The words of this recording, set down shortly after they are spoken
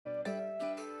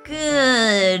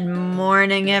Good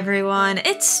morning, everyone.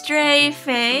 It's Stray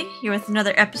Faye here with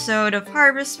another episode of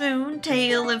Harvest Moon,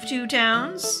 Tale of Two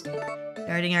Towns,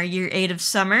 starting our year 8 of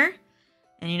summer.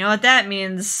 And you know what that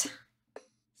means?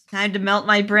 It's time to melt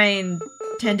my brain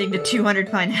tending to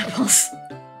 200 pineapples.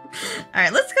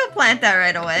 Alright, let's go plant that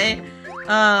right away.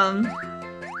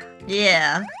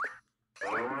 Yeah.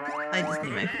 I just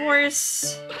need my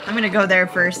horse. I'm gonna go there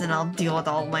first and I'll deal with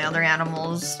all my other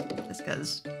animals. Just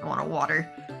because I want to water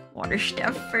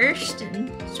stuff first,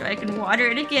 and so I can water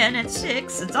it again at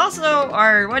 6. It's also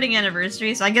our wedding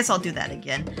anniversary, so I guess I'll do that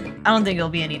again. I don't think it'll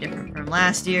be any different from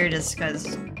last year, just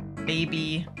because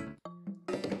baby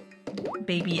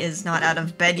is not out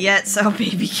of bed yet, so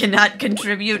baby cannot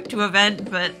contribute to event,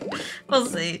 but we'll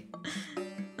see.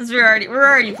 We're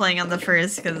already playing on the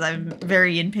first because I'm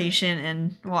very impatient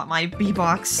and want my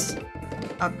B-box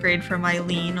upgrade from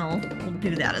Eileen. We'll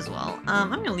do that as well.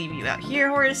 I'm gonna leave you out here,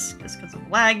 horse, just because of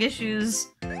lag issues.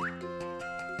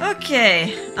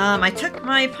 Okay, I took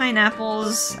my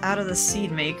pineapples out of the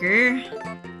seed maker.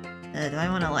 Do I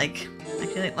want to,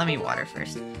 actually, let me water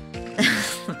first.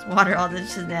 Let's water all the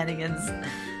shenanigans.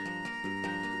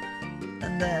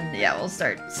 And then, yeah, we'll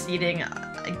start seeding.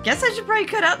 I guess I should probably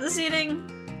cut out the seeding.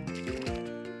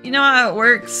 You know how it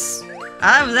works?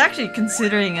 I was actually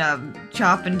considering,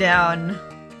 chopping down,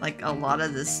 a lot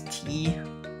of this tea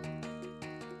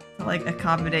to,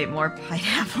 accommodate more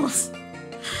pineapples.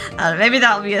 I don't know, maybe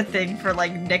that'll be a thing for,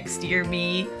 next year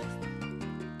me.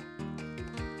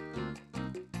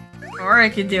 Or I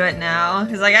could do it now,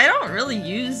 because, I don't really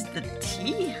use the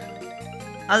tea,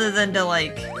 other than to,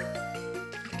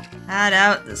 add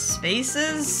out the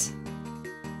spaces.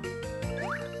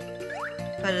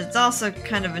 But it's also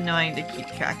kind of annoying to keep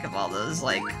track of all those,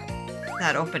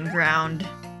 that open ground.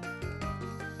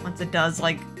 Once it does,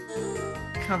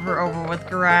 cover over with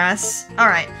grass.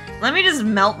 Alright, let me just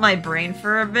melt my brain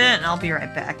for a bit, and I'll be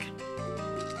right back.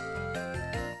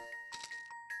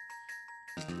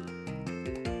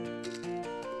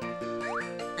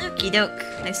 Okie doke.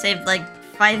 I saved,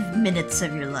 5 minutes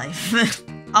of your life.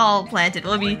 All planted.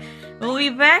 We'll be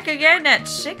back again at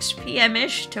 6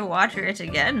 p.m.-ish to water it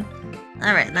again.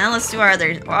 Alright, now let's do our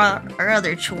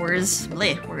other chores.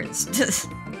 Bleh, words. See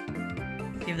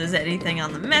if there's anything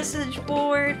on the message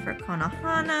board for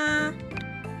Konohana.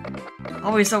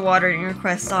 Always a watering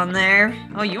request on there.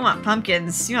 Oh, you want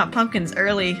pumpkins. You want pumpkins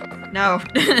early. No.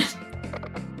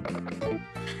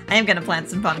 I am gonna plant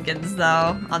some pumpkins,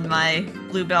 though, on my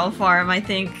Bluebell farm, I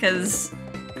think, because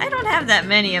I don't have that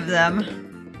many of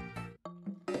them.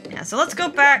 Yeah, so let's go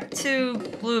back to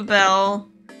Bluebell.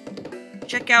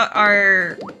 Check out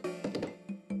our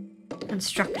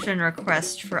construction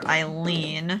request for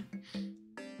Eileen.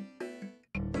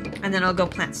 And then I'll go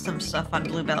plant some stuff on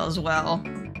Bluebell as well.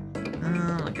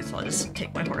 I guess I'll just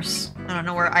take my horse. I don't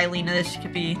know where Eileen is. She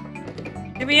could be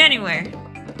anywhere.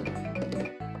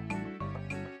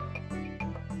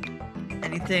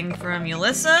 Anything from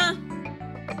Ulissa?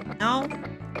 No?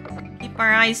 Keep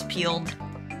our eyes peeled.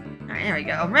 Alright, there we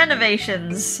go.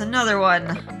 Renovations! Another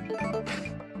one.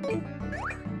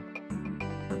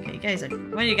 Guys, what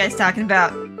are you guys talking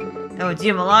about? Oh,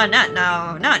 Jumala? Not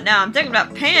now. I'm talking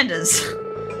about pandas.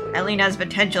 Eileen has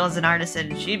potential as an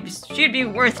artisan. She'd be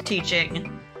worth teaching.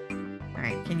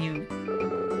 Alright, can you...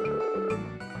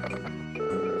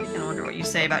 I wonder what you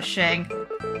say about Shang.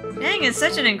 Shang is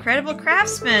such an incredible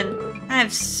craftsman. I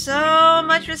have so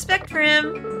much respect for him.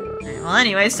 Alright, well,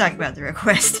 anyways, talk about the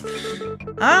request.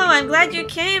 Oh, I'm glad you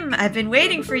came. I've been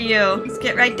waiting for you. Let's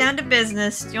get right down to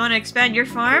business. Do you want to expand your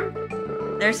farm?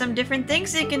 There are some different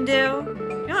things you can do.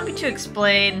 You want me to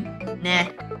explain? Nah.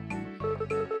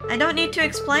 I don't need to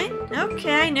explain?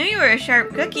 Okay, I knew you were a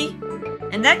sharp cookie.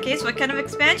 In that case, what kind of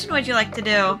expansion would you like to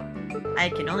do? I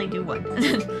can only do one.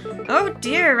 Oh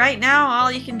dear, right now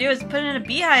all you can do is put in a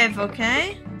beehive,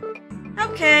 okay?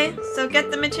 Okay, so get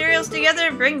the materials together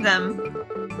and bring them.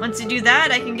 Once you do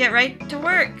that, I can get right to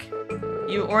work.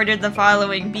 You ordered the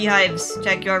following beehives.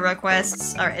 Check your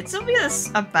requests. Alright, it'll be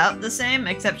about the same,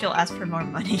 except you'll ask for more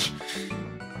money.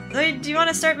 So, do you want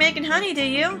to start making honey, do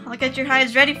you? I'll get your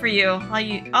hives ready for you.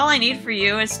 All I need for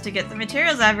you is to get the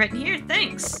materials I've written here,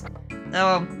 thanks.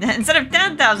 So, instead of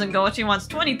 10,000 gold, she wants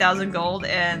 20,000 gold,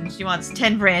 and she wants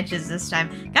 10 branches this time.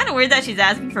 Kinda weird that she's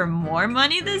asking for more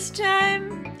money this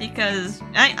time, because,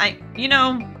 you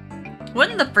know,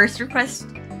 wouldn't the first request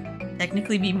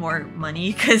technically be more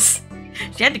money? Because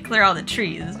she had to clear all the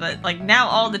trees, but now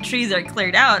all the trees are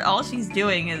cleared out, all she's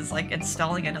doing is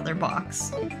installing another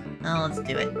box. Oh, let's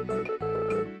do it.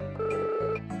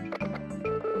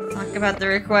 Let's talk about the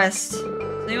request.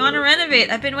 So you want to renovate?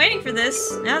 I've been waiting for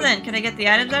this. Now then, can I get the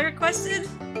items I requested?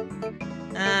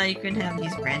 You can have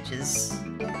these branches.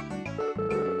 Get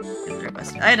the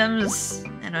requested items.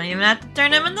 I don't even have to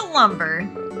turn them into lumber. A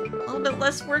little bit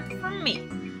less work for me.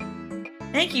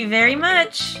 Thank you very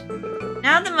much.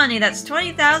 Now the money, that's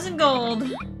 20,000 gold.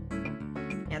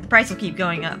 Yeah, the price will keep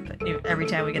going up every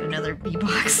time we get another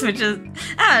B-box, which is,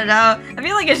 I don't know. I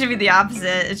feel like it should be the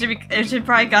opposite. It should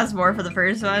probably cost more for the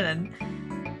first one, and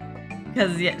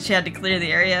because yeah, she had to clear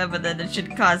the area, but then it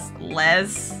should cost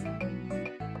less,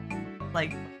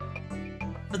 like,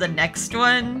 for the next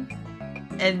one,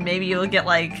 and maybe you'll get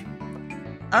like,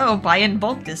 oh, buy in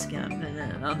bulk discount. I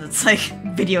don't know, that's like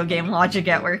video game logic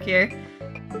at work here.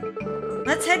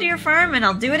 Let's head to your farm and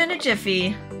I'll do it in a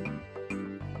jiffy.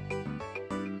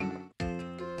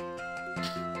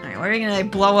 Alright, what are we gonna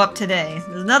blow up today?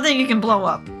 There's nothing you can blow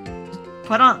up.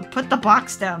 Put the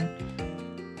box down.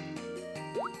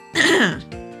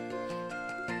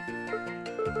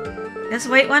 Just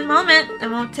wait one moment. It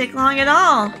won't take long at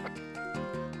all.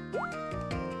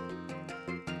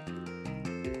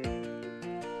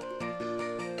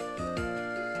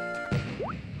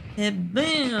 And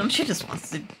boom! She just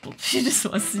wants to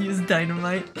use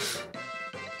dynamite.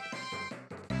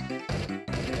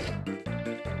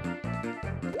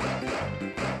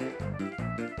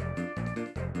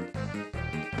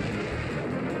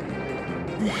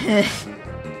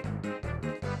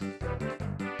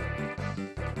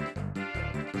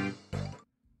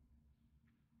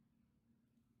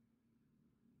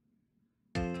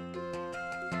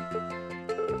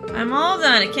 I'm all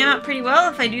done. It came out pretty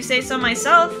well if I do say so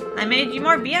myself. I made you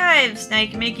more beehives. Now you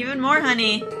can make even more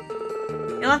honey.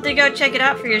 You'll have to go check it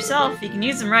out for yourself. You can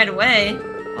use them right away.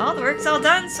 Well, the work's all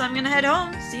done, so I'm gonna head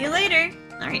home. See you later.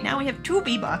 Alright, now we have 2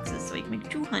 bee boxes, so we can make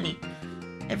 2 honey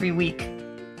every week.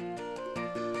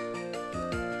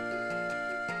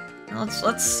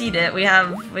 Let's seed it. We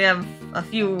have a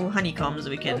few honeycombs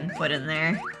we can put in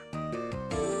there.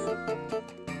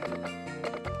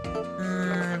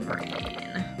 Brain,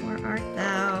 where art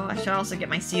thou? I should also get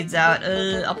my seeds out.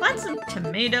 I'll plant some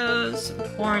tomatoes, some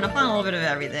corn. I'll plant a little bit of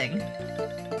everything.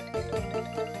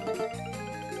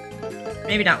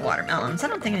 Maybe not watermelons. I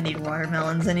don't think I need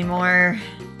watermelons anymore.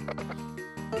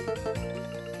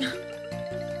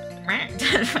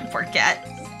 Poor cat.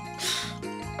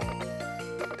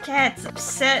 Cat's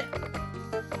upset.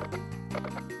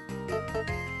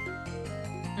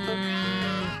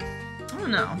 I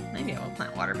don't know. Maybe I will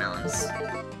plant watermelons.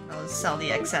 I'll sell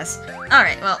the excess.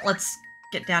 Alright, well, let's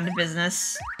get down to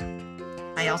business.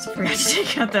 I also forgot to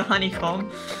take out the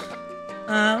honeycomb.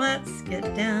 Let's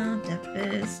get down to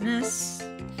business.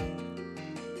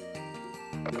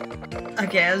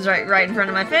 Okay, I was right in front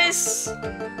of my face.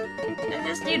 I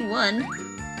just need one.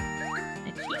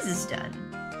 My cheese is done.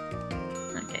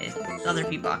 Okay, the other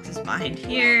bee box is behind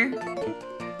here.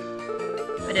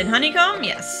 But in honeycomb,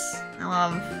 yes.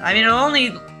 I mean, it'll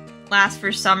only last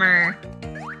for summer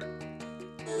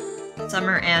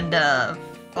and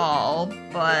fall,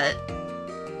 but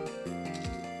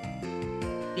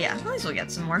yeah, at least we'll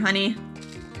get some more honey.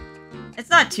 It's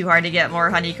not too hard to get more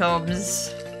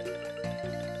honeycombs.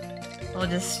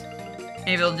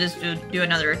 Maybe we'll just do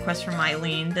another request from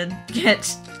Eileen to get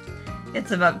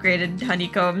some upgraded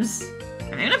honeycombs.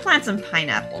 I'm gonna plant some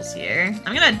pineapples here.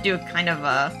 I'm gonna do kind of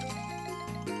a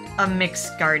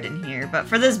mixed garden here, but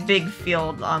for this big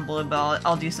field on Bluebell,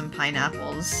 I'll do some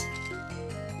pineapples.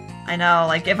 I know,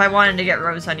 like, if I wanted to get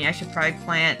rose honey, I should probably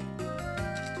plant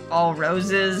all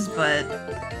roses, but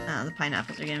the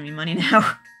pineapples are giving me money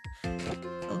now.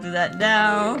 I'll do that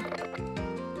now.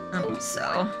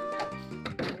 So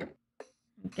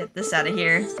get this out of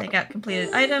here. Take out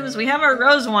completed items. We have our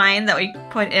rose wine that we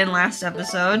put in last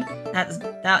episode. That's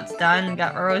done. We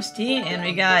got rose tea, and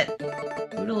we got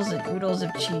oodles and oodles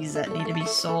of cheese that need to be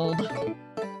sold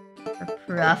for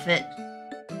profit.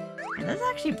 And let's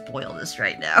actually boil this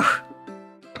right now.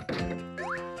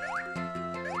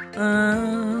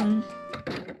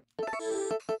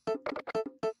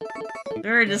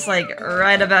 We're just like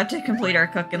right about to complete our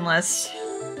cooking list.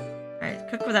 Alright,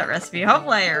 cook with that recipe.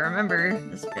 Hopefully I remember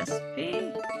this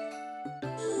recipe.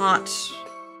 Hot.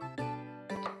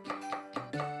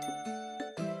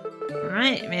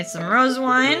 Alright, made some rose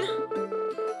wine.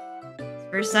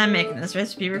 First time making this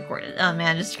recipe recorded. Oh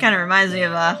man, just kind of reminds me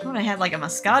of when I had like a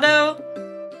Moscato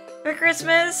for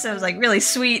Christmas. It was like really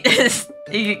sweet.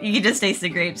 you could just taste the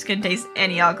grapes, couldn't taste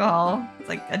any alcohol. It's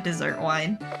like a dessert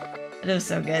wine. It was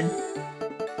so good.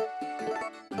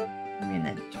 I'm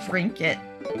gonna drink it.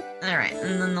 Alright,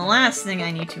 and then the last thing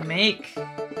I need to make,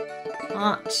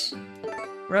 hot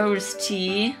rose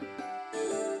tea.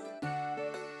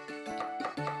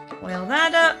 Boil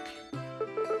that up.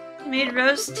 made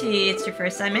rose tea. It's your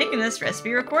first time making this.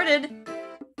 Recipe recorded.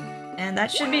 And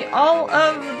that should be all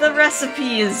of the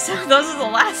recipes. Those are the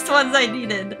last ones I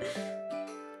needed.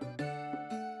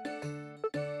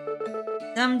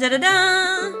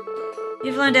 Dum-da-da-da!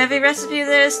 You've learned every recipe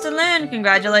there is to learn.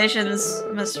 Congratulations.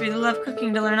 You must really love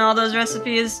cooking to learn all those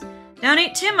recipes. Don't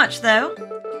eat too much, though.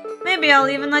 Maybe I'll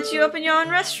even let you open your own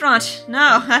restaurant. No,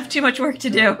 I have too much work to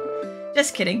do.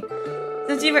 Just kidding.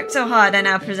 Since you worked so hard, I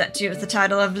now present you with the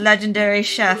title of Legendary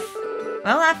Chef.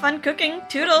 Well, have fun cooking.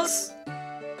 Toodles!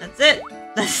 That's it.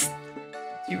 That's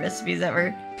 2 recipes that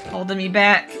were holding me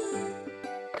back.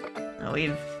 Oh,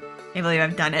 can't believe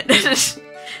I've done it.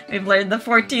 We've learned the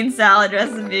 14 salad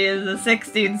recipes, the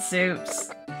 16 soups,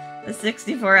 the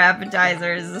 64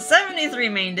 appetizers, the 73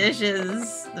 main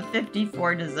dishes, the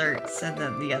 54 desserts, and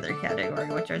then the other category,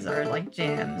 which are like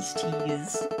jams,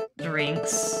 teas,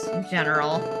 drinks, in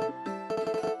general.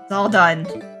 It's all done.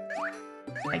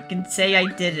 I can say I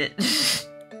did it.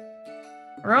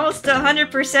 We're almost to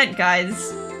 100%,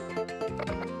 guys.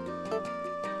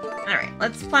 Alright,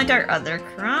 let's plant our other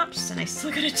crops, and I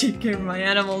still gotta take care of my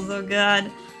animals, oh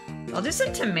god. I'll do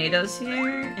some tomatoes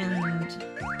here, and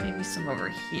maybe some over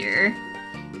here.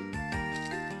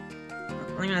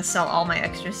 I'm gonna sell all my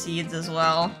extra seeds as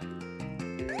well.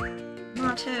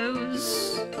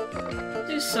 Tomatoes.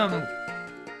 Do some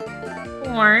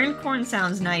corn. Corn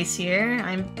sounds nice here.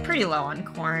 I'm pretty low on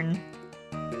corn.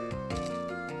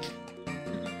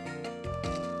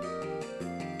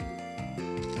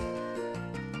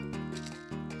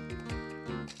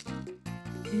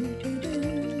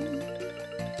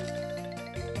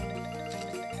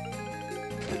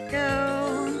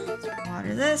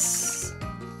 This.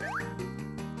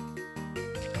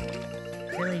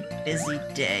 Really busy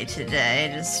day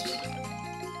today, just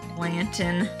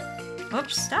planting.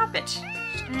 Whoops, stop it.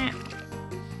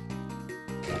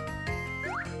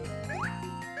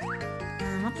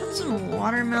 I'll put some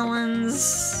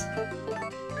watermelons.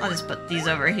 I'll just put these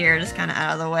over here, just kind of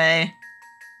out of the way.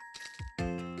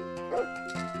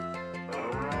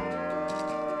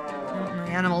 Oh, my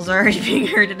animals are already being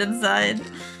herded inside.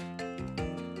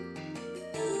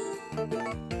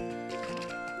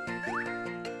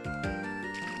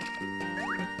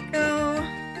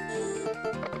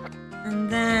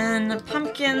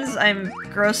 Pumpkins, I'm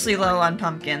grossly low on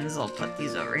pumpkins. I'll put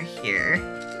these over here.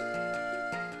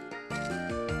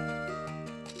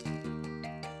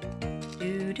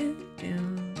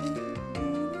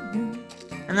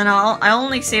 And then I'll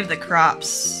only save the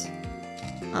crops.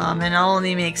 And I'll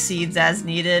only make seeds as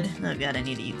needed. Oh god, I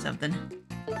need to eat something.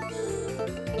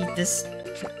 Eat this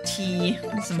tea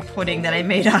and some pudding that I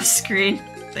made off screen.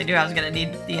 I knew I was gonna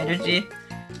need the energy.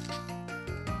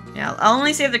 Yeah, I'll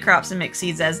only save the crops and make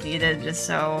seeds as needed, just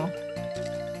so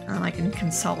I can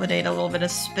consolidate a little bit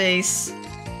of space.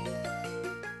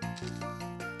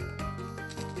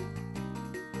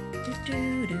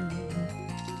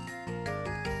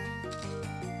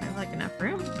 I like enough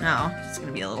room? No, it's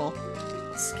gonna be a little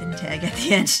skin tag at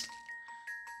the end.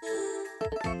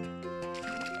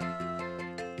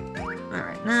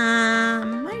 Alright,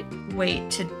 might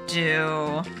wait to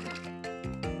do...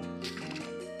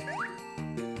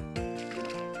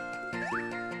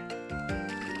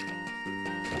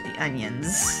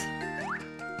 onions.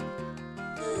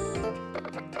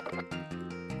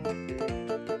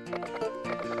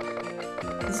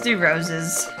 Let's do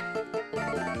roses.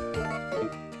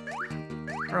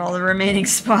 For all the remaining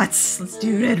spots, let's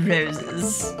do red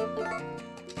roses.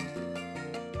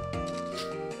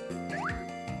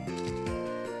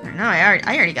 No, I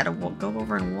already gotta go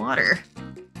over and water.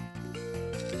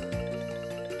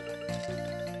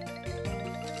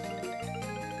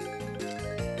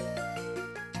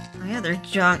 They're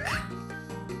junk.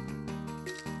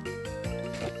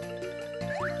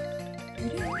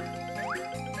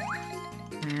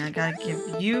 And I gotta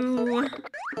give you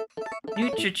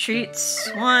Nutri-Treats.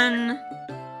 1,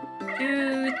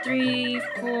 2, 3,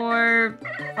 4,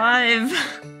 5,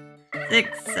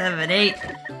 6, 7, 8.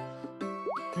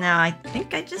 Now I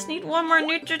think I just need one more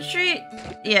Nutri-Treat.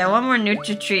 Yeah, one more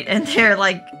Nutri-Treat and they're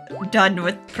like done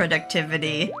with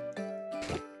productivity.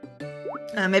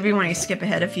 Maybe when we skip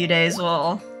ahead a few days,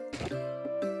 we'll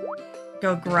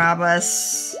go grab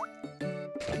us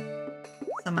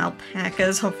some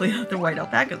alpacas. Hopefully the white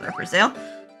alpacas are for sale.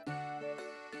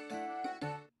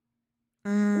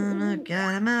 Oh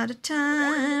god, I'm out of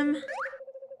time.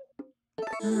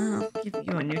 I'll give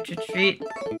you a Nutri-Treat.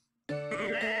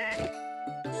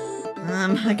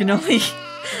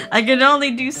 I can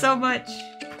only do so much.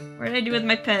 What did I do with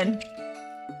my pen?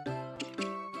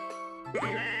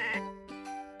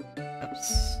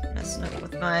 Oops, messing up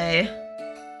with my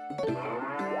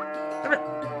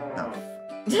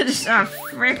Oh,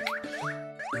 frick.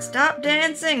 Stop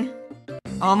dancing.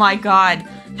 Oh my god.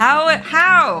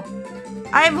 How?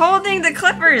 I'm holding the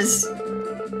clippers.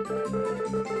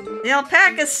 The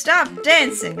alpaca stopped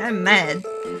dancing. I'm mad.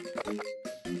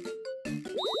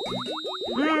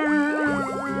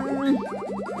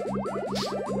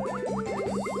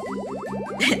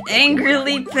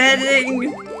 Angrily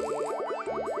petting.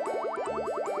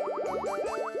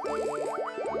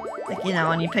 Like, you know,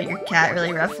 when you pet your cat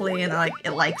really roughly and like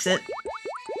it likes it.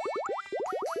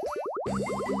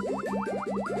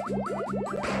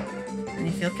 And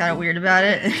you feel kind of weird about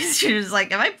it. You're just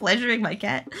like, am I pleasuring my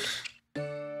cat? And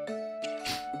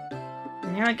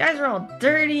you're like, guys are all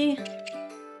dirty.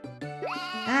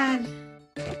 God.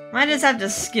 Might just have to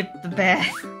skip the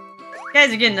bath. You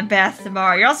guys are getting the bath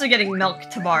tomorrow. You're also getting milk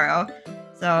tomorrow.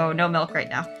 So, no milk right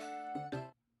now.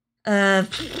 Gotta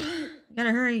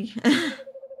hurry.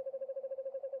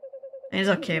 It's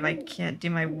okay if I can't do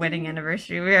my wedding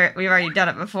anniversary. We've already done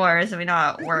it before, so we know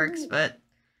how it works, but...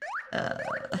 I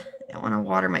want to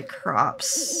water my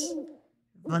crops.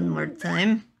 One more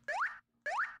time.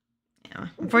 Yeah.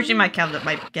 Unfortunately, my cow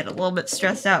might get a little bit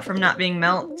stressed out from not being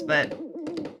milked, but...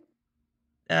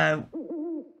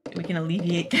 we can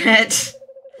alleviate that.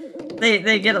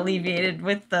 They get alleviated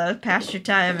with the pasture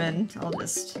time, and I'll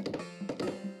just...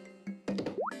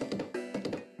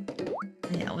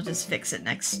 Yeah, we'll just fix it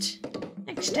next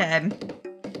time.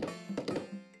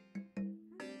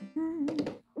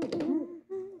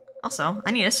 Also,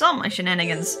 I need to solve my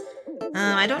shenanigans.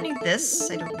 I don't need this.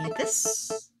 I don't need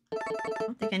this. I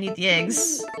don't think I need the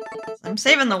eggs. So I'm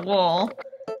saving the wool,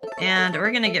 and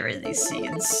we're gonna get rid of these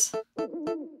seeds.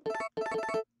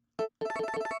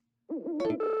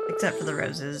 Except for the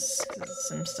roses,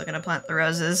 because I'm still gonna plant the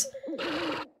roses.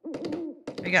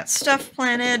 We got stuff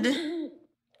planted.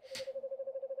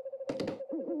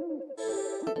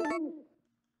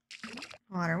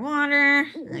 Water.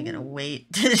 I'm gonna wait.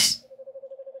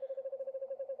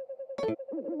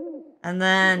 And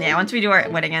then, yeah, once we do our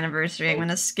wedding anniversary, I'm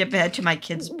gonna skip ahead to my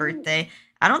kid's birthday.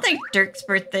 I don't think Dirk's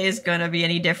birthday is gonna be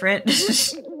any different.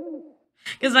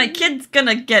 Because my kid's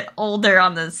gonna get older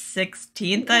on the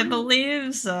 16th, I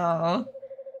believe, so...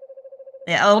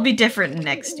 Yeah, it'll be different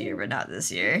next year, but not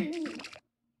this year.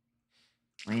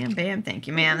 Wham, bam, thank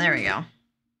you, ma'am. There we go.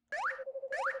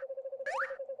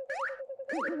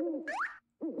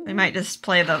 We might just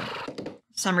play the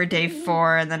Summer Day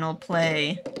 4, and then we'll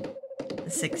play the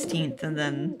 16th, and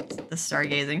then the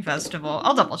Stargazing Festival.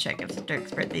 I'll double check if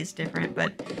Dirk's birthday is different,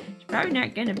 but it's probably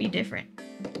not gonna be different.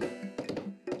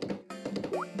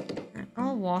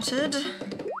 All watered,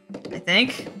 I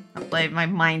think. My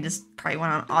mind just probably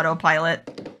went on autopilot.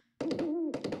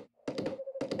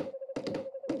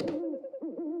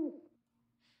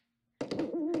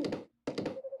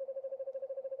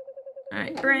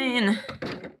 Alright, brain.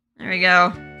 There we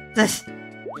go.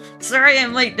 Sorry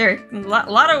I'm late there. A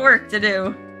lot of work to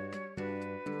do.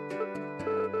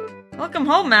 Welcome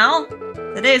home, Mal.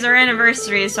 Today's our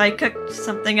anniversary, so I cooked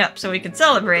something up so we could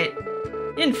celebrate.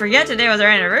 You didn't forget today was our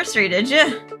anniversary, did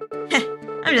you?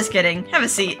 I'm just kidding. Have a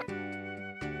seat.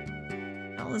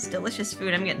 All this delicious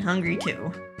food, I'm getting hungry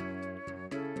too.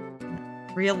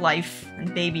 Real life,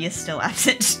 and baby is still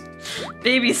absent.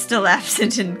 Baby's still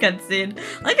absent in cutscene.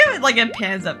 Like how it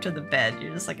pans up to the bed.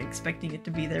 You're just like expecting it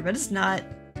to be there, but it's not.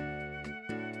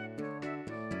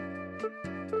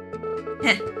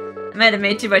 Heh. I might have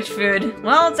made too much food.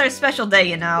 Well, it's our special day,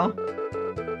 you know.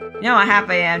 You know how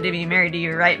happy I am to be married to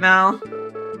you, right, Mel?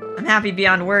 I'm happy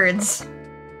beyond words.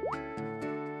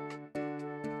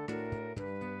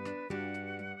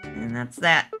 And that's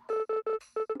that.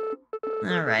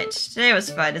 Alright, today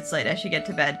was fun. It's late, I should get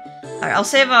to bed. Alright, I'll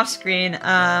save off screen.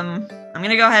 I'm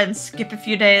gonna go ahead and skip a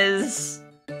few days.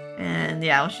 And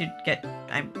yeah, I should get...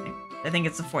 I think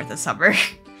it's the 4th of summer.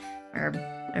 Our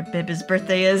Bib's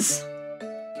birthday is.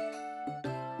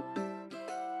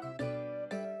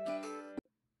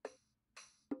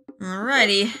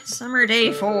 Alrighty, Summer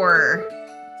Day 4.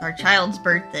 It's our child's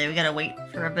birthday. We gotta wait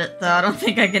for a bit though. I don't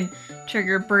think I can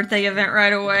trigger a birthday event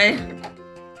right away.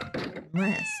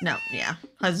 Unless, no, yeah.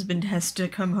 Husband has to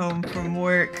come home from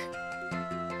work.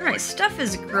 Alright, stuff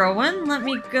is growing. Let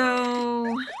me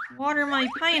go water my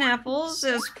pineapples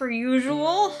as per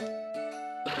usual.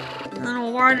 And then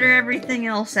we'll water everything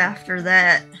else after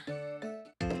that.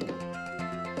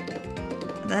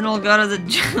 Then we'll go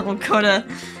to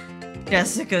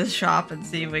Jessica's shop and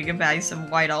see if we can buy some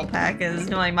white alpacas.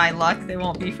 Knowing my luck, they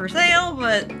won't be for sale,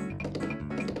 but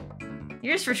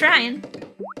here's for trying.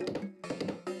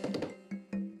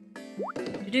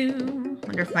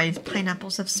 Wonder if my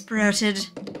pineapples have sprouted.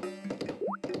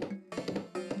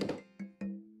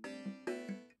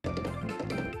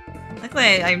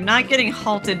 Luckily, I'm not getting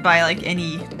halted by, like,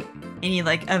 any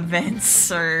like, events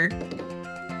or...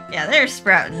 Yeah, they're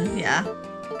sprouting, yeah.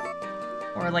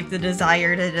 Or, like, the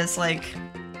desire to just, like,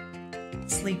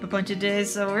 sleep a bunch of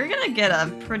days. So we're gonna get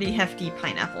a pretty hefty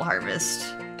pineapple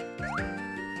harvest.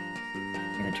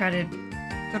 We're gonna try to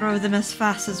grow them as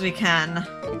fast as we can.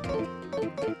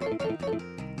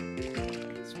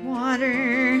 It's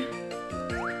water.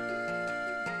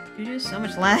 There's so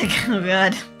much lag. Oh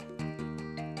god.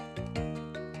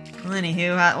 Well,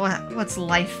 anywho, what's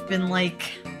life been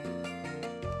like?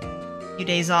 A few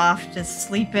days off, just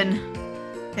sleeping,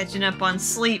 catching up on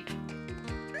sleep.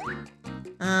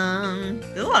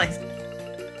 There's a lot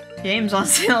of games on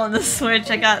sale on the Switch.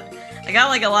 I got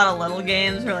like a lot of little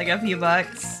games for like a few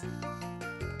bucks.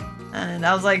 And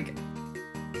I was like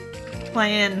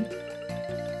playing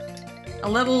a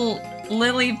little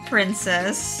Lily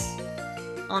Princess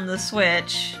on the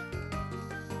Switch.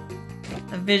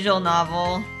 A visual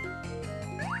novel.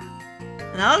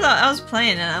 And I was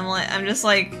playing it, I'm just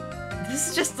like, this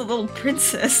is just the little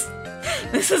princess.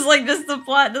 This is like just the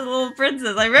plot of the little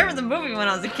princess. I remember the movie when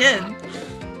I was a kid.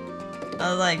 I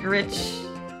was like rich,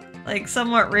 like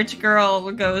somewhat rich girl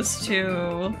goes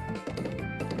to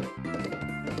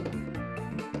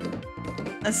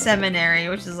a seminary,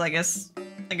 which is like a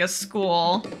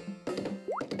school.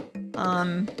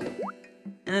 And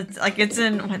it's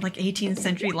in what, like 18th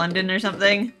century London or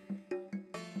something.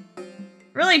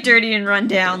 Really dirty and run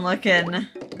down looking.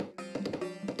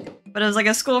 But it was like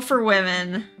a school for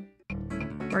women.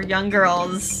 Or young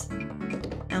girls.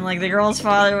 And like the girl's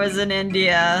father was in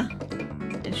India.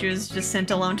 And she was just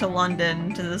sent alone to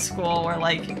London to the school where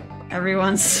like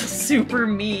everyone's super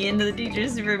mean. The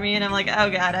teacher's super mean. I'm like,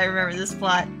 oh god, I remember this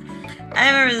plot. I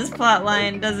remember this plot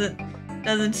line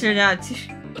doesn't turn out too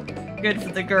good for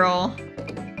the girl.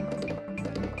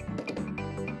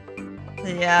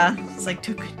 But yeah, it's like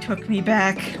took me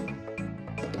back.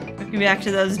 Took me back to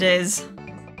those days.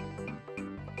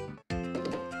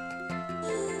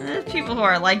 And there's people who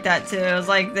are like that too. It's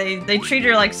like they treat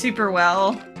her like super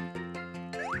well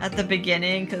at the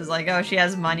beginning because like, oh, she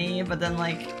has money, but then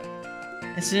like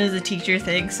as soon as the teacher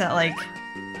thinks that like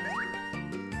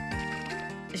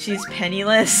she's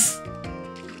penniless,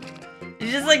 it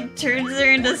just like turns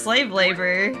her into slave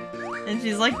labor. And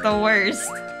she's like the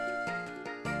worst.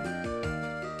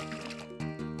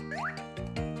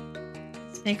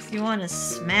 Makes you want to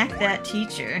smack that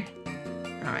teacher.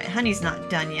 Alright, honey's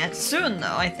not done yet. Soon,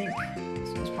 though, I think.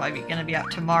 This one's probably gonna be out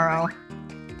tomorrow.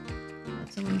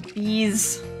 Got some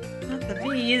bees. Not the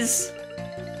bees.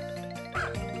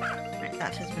 Alright,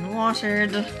 that has been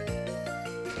watered. I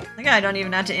think I don't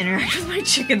even have to interact with my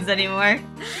chickens anymore.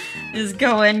 Just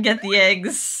go in, get the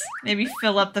eggs. Maybe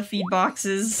fill up the feed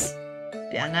boxes.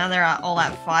 Yeah, now they're all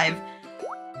at 5.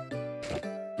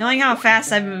 Knowing how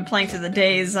fast I've been playing through the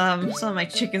days, some of my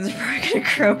chickens are probably gonna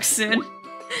croak soon.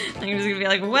 I'm just gonna be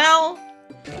like, well,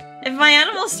 if my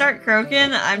animals start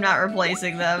croaking, I'm not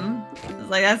replacing them.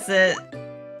 It's like, that's it.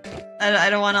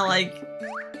 I don't want to, like,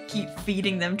 keep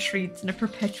feeding them treats in a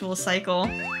perpetual cycle.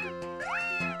 It's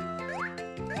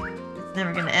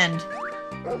never gonna end.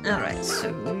 Alright, so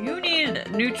you need a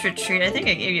Nutra treat. I think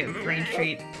I gave you a brain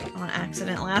treat on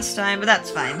accident last time, but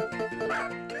that's fine.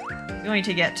 I'm going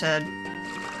to get to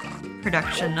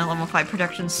production, level 5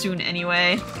 production soon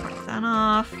anyway. Mark that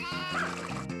off.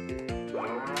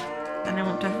 Then I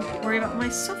won't have to worry about my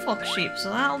Suffolk sheep,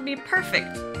 so that'll be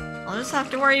perfect. I'll just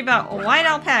have to worry about white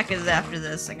alpacas after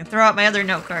this. I can throw out my other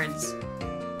note cards.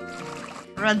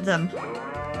 Read them.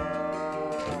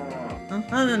 Well,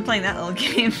 other than playing that little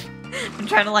game, I'm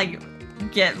trying to like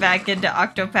get back into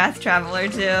Octopath Traveler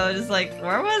too. Just like,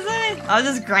 where was I? I was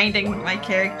just grinding my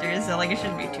characters, so like it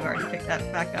shouldn't be too hard to pick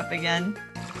that back up again.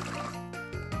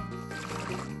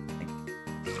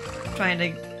 Trying to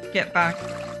get back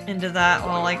into that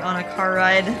while like on a car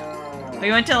ride.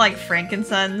 We went to like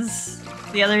Frankenson's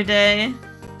the other day,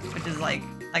 which is like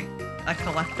a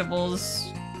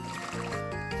collectibles.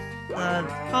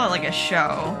 Call it like a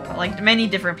show. But, like many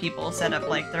different people set up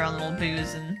like their own little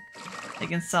booths and they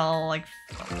can sell like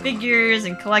figures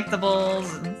and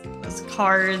collectibles and there's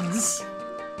cards,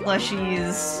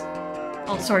 plushies,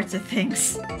 all sorts of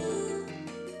things.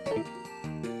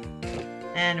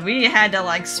 And we had to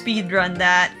like speedrun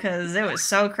that because it was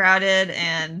so crowded,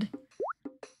 and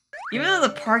even though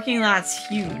the parking lot's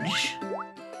huge,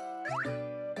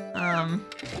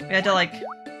 we had to like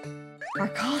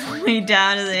park all the way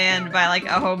down to the end by like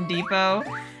a Home Depot,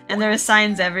 and there were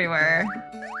signs everywhere.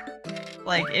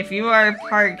 Like, if you are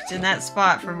parked in that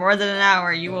spot for more than an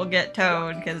hour, you will get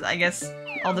towed, because I guess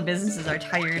all the businesses are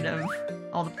tired of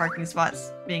all the parking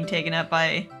spots being taken up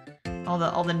by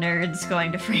All the nerds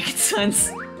going to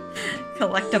Frankenstein's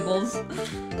collectibles.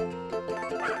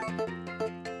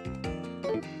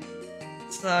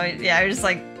 So yeah, I was just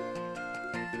like,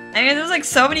 I mean, there's like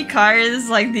so many cars,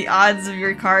 like the odds of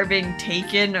your car being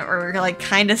taken are like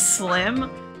kind of slim,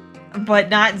 but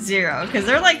not zero, because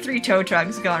there are like 3 tow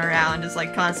trucks going around just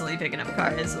like constantly picking up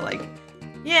cars. So like,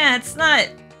 yeah, it's not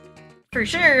for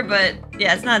sure, but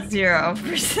yeah, it's not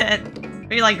 0%.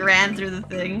 We like ran through the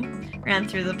thing, ran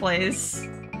through the place.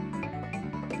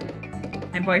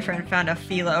 My boyfriend found a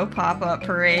philo pop-up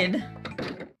parade.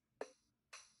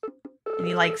 And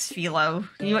he likes philo.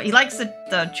 He likes the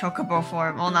chocobo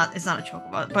form. Well, it's not a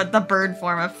chocobo, but the bird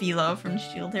form of philo from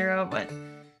Shield Hero, but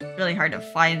it's really hard to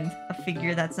find a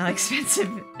figure that's not expensive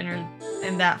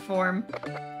in that form.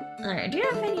 Alright, do you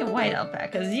have any white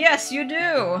alpacas? Yes, you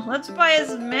do! Let's buy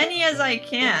as many as I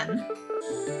can.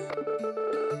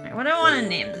 Alright, what do I want to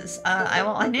name this?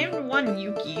 I named one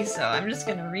Yuki, so I'm just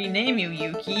gonna rename you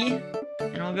Yuki,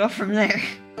 and we'll go from there.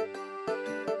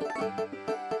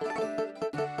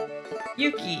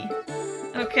 Yuki.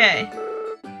 Okay.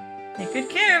 Take good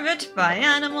care of it. Buy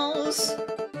animals.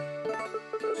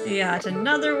 We got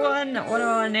another one. What do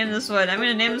I want to name this one? I'm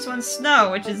gonna name this one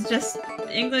Snow, which is just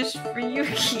English for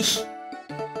Yuki.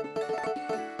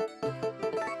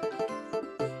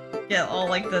 Yeah, all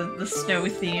like the snow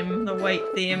theme, the white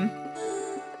theme.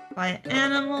 Buy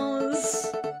animals.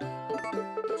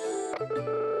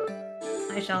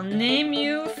 I shall name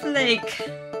you Flake.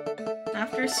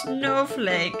 After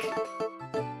Snowflake.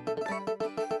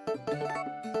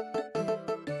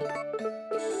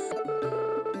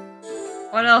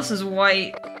 What else is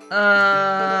white?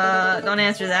 Don't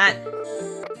answer that.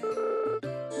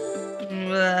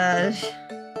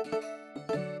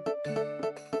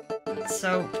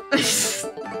 Soap.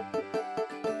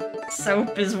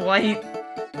 Soap is white.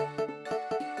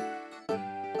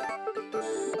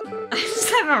 I just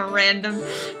have a random...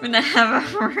 I'm gonna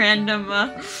have a random,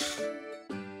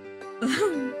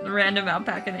 random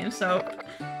alpaca named Soap.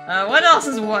 What else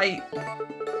is white?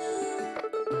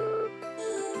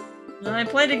 I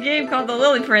played a game called The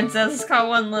Lily Princess. It's called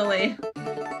One Lily.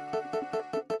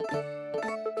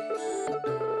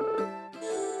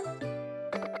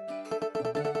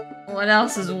 What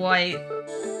else is white?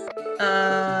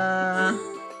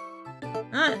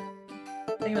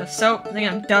 Thinking of soap. Thinking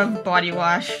of Dove body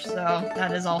wash. So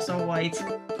that is also white.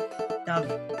 Dove.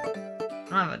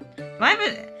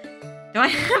 Do I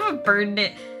have a bird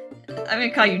name? I'm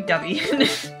gonna call you Dovey.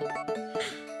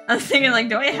 I was thinking, like,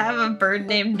 do I have a bird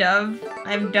named Dove?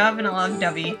 I have Dove and I love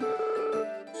Dovey.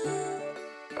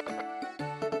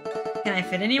 Can I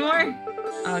fit anymore?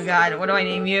 Oh god, what do I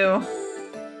name you?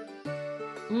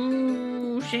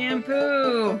 Ooh,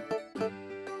 shampoo!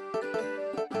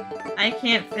 I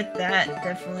can't fit that,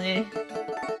 definitely.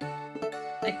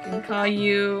 I can call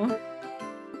you...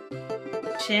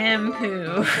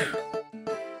 Shampoo.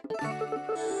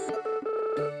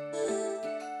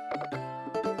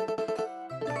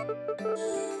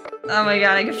 Oh my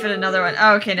god, I can fit another one.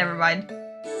 Oh, okay, never mind.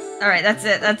 Alright, that's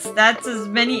it. That's as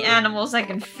many animals I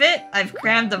can fit. I've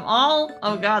crammed them all.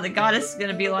 Oh god, the goddess is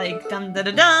gonna be like, dum da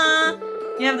da da!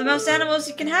 You have the most animals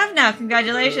you can have now.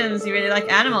 Congratulations, you really like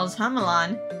animals, huh,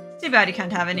 Milan? Too bad you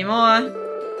can't have any more.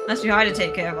 Must be hard to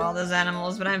take care of all those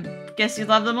animals, but I guess you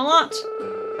love them a lot.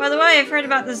 By the way, I've heard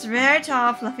about this very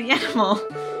tall, fluffy animal.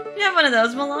 You have one of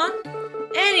those, Milan?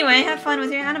 Anyway, have fun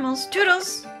with your animals.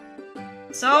 Toodles!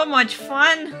 So much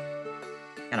fun!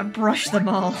 Gotta brush them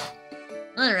all.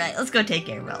 Alright, let's go take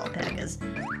care of alpacas.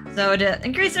 So to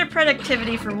increase their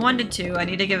productivity from 1 to 2, I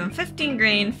need to give them 15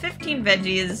 grain, 15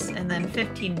 veggies, and then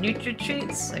 15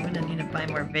 nutri-treats. I'm gonna need to buy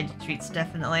more veggie treats,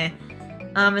 definitely.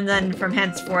 And then from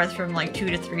henceforth, from like 2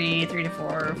 to 3, 3 to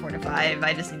 4, 4 to 5,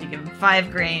 I just need to give them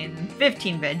 5 grain,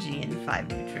 15 veggie, and 5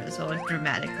 nutri, so it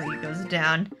dramatically goes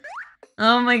down.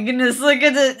 Oh my goodness, look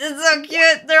at it! It's so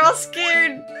cute! They're all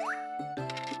scared!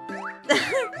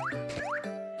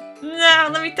 No,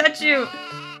 let me touch you!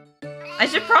 I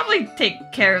should probably take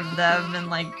care of them and,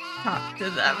 like, talk to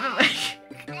them.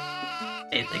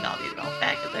 Chasing all these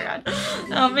alpacas around.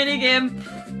 Oh, minigame.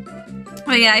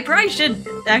 But yeah, I probably should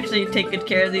actually take good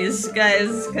care of these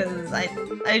guys, because I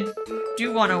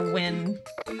do want to win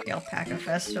the Alpaca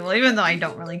Festival, even though I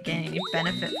don't really gain any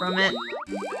benefit from it.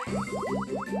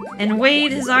 And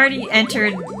Wade has already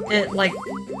entered it, like,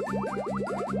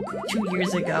 2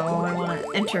 years ago. I want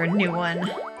to enter a new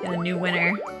one. Get a new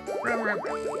winner.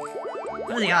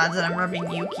 What are the odds that I'm rubbing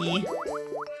Yuki?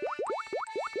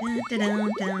 I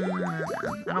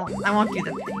won't do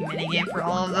the pity minigame for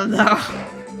all of them, though.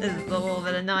 This is a little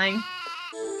bit annoying.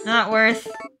 Not worth.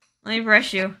 Let me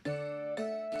brush you.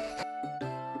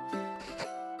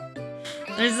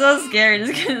 They're so scared.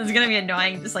 It's gonna be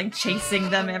annoying just like chasing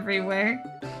them everywhere.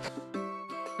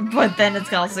 But then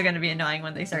it's also gonna be annoying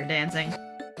when they start dancing.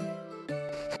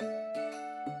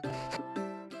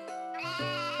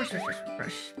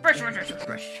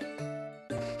 Brush.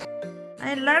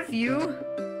 I love you.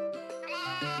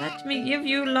 Let me give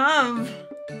you love.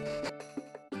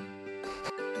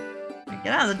 Get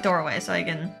out of the doorway so I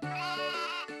can...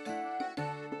 I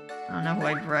don't know who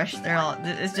I brush. They're all...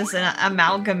 It's just an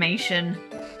amalgamation.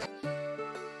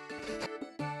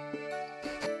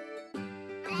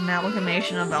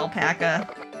 Amalgamation of alpaca.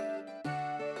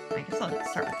 I guess I'll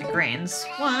start with the grains.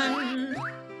 One...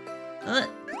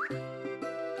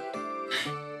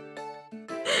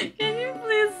 Can you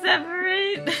please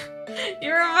separate?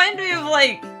 You remind me of,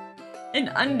 like, an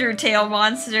Undertale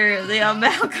monster. They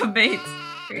amalgamate.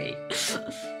 3,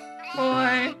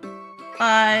 4,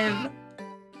 5,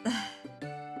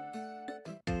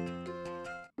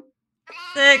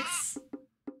 6.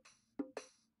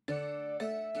 Oh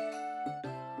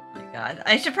my god.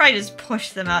 I should probably just push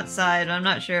them outside. I'm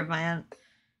not sure if my aunt...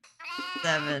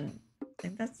 7. I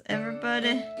think that's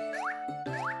everybody.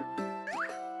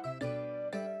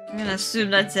 I'm gonna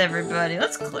assume that's everybody.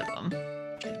 Let's clip them.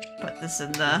 Put this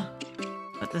in the...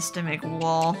 Put this to make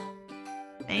wool.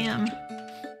 Bam.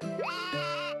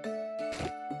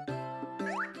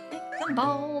 Make them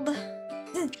bald.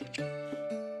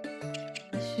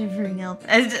 Shivering elf.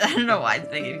 I don't know why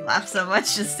it's making me laugh so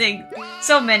much. Just seeing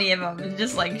so many of them and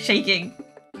just like shaking.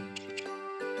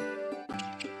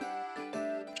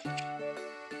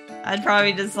 I'd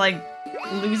probably just like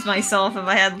lose myself if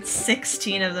I had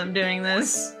 16 of them doing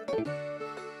this.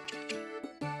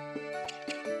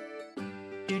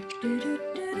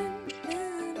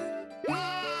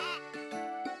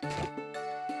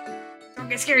 Don't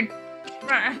get scared.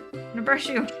 I'm gonna brush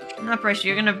you. Not brush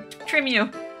you, I'm gonna trim you.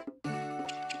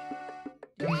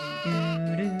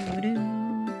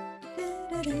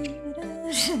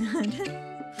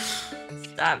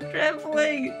 Stop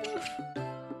trembling.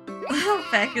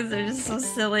 Alpacas are just so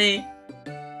silly.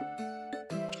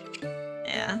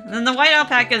 Yeah, and then the white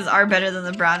alpacas are better than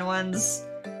the brown ones.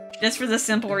 Just for the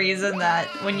simple reason that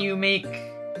when you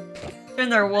turn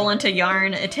their wool into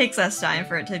yarn, it takes less time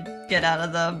for it to get out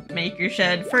of the maker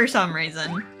shed for some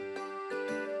reason.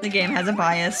 The game has a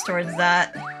bias towards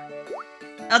that.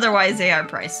 Otherwise, they are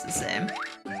priced the same.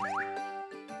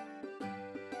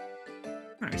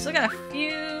 Alright, we still got a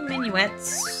few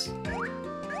minuets.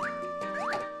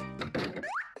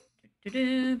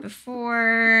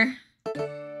 Before...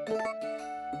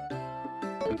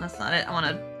 That's not it. I want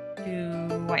to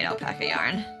do white alpaca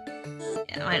yarn.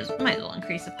 Yeah, might as well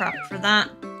increase the profit for that.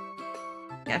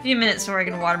 Got a few minutes so I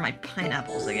can water my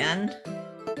pineapples again.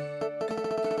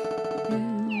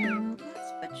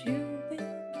 Let's put you in.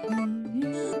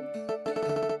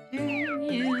 Turn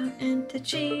you into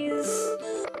cheese.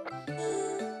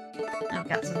 I've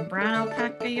got some brown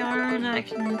alpaca yarn that I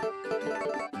can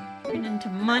turn into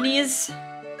monies.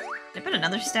 Did I put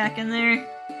another stack in there?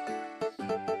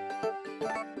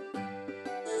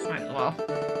 Might as well.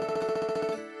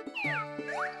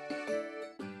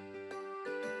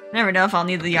 Never know if I'll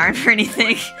need the yarn for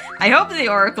anything. I hope the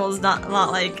oracle's not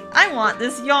like, I want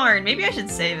this yarn. Maybe I should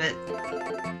save it.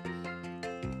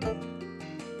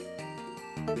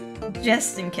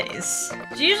 Just in case.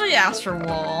 She usually asks for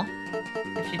wool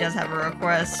if she does have a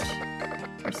request.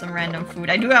 Or some random food.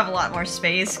 I do have a lot more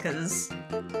space because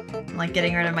I'm like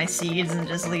getting rid of my seeds and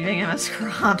just leaving them as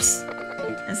crops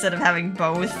instead of having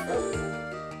both.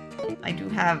 I do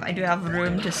have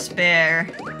room to spare.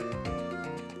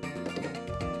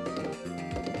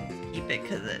 Keep it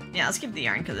because yeah, let's keep the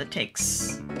yarn because it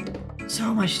takes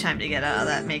so much time to get out of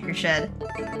that maker shed.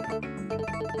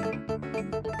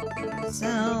 So,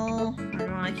 I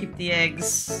don't want to keep the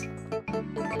eggs.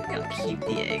 I'll keep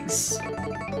the eggs.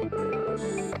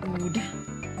 Food.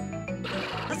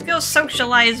 Let's go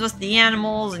socialize with the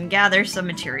animals and gather some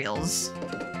materials.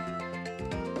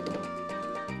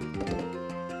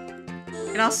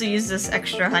 I can also use this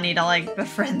extra honey to like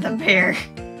befriend the bear.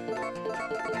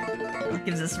 It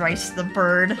gives us rice to the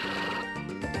bird.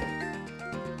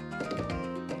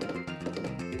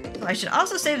 So I should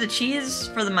also save the cheese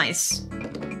for the mice.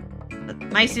 But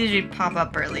mice usually pop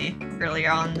up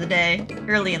earlier on in the day,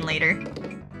 early and later.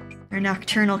 They're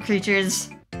nocturnal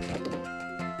creatures.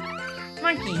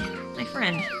 Monkey, my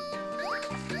friend.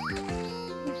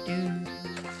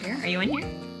 Here, are you in here?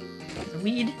 There's a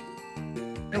weed.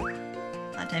 Nope. A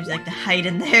lot of times you like to hide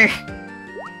in there.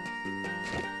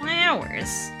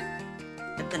 Flowers.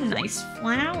 Get the nice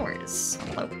flowers.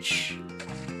 Approach.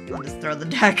 I'll just throw the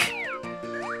duck.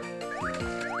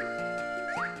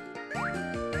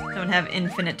 don't have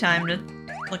infinite time to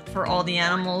look for all the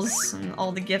animals and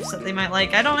all the gifts that they might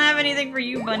like. I don't have anything for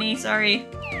you, bunny. Sorry.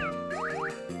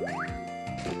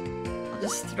 I'll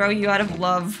just throw you out of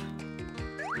love.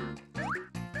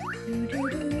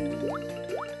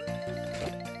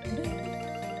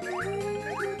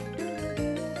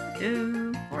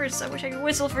 Horse, I wish I could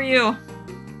whistle for you.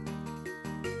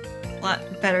 A lot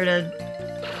better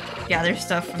to gather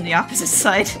stuff from the opposite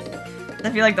side. I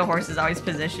feel like the horse is always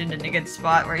positioned in a good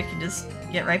spot where you can just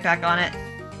get right back on it.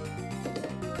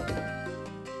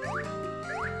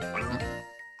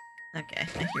 Okay,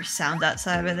 I hear sounds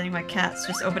outside, but I think my cat's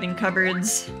just opening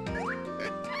cupboards.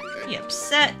 He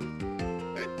upset.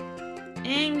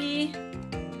 Angie.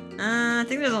 I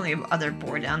think there's only other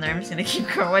board down there. I'm just gonna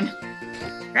keep going.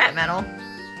 Scrap metal.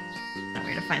 Not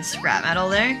weird to find scrap metal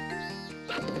there.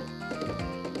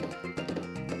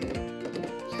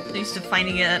 I'm used to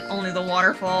finding it at only the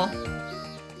waterfall.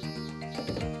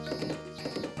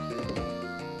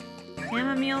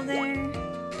 Chamomile there.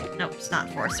 Nope, it's not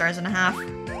 4 stars and a half.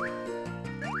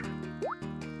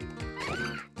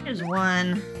 There's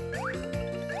one.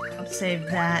 I'll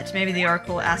save that. Maybe the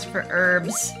oracle will ask for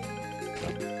herbs.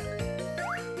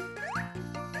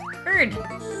 Bird!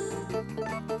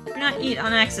 Do not eat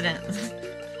on accident.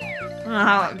 I don't know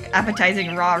how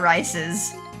appetizing raw rice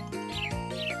is.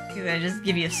 I just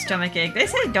give you a stomach ache. They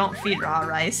say don't feed raw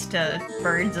rice to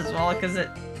birds as well, because it,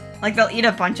 like, they'll eat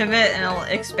a bunch of it and it'll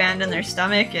expand in their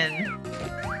stomach, and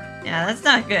yeah, that's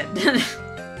not good.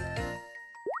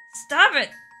 Stop it!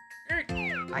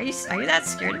 Are you that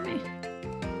scared of me?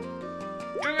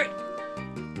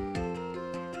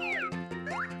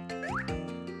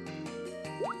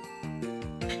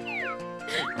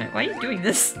 Wait, why are you doing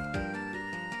this?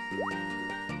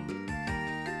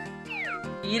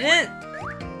 Eat it?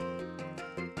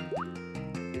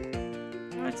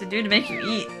 What to do to make you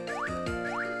eat?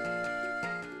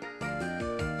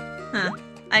 Huh.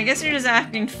 I guess you're just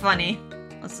acting funny.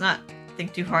 Let's not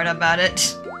think too hard about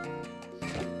it.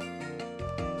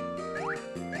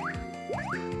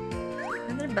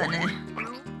 Another bunny.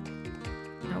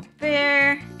 No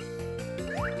bear.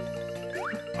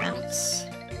 Bounce.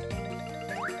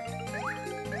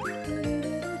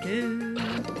 See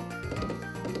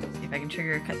if I can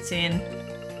trigger a cutscene.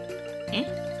 Eh?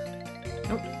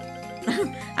 Nope.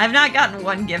 I've not gotten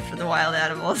one gift for the wild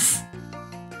animals.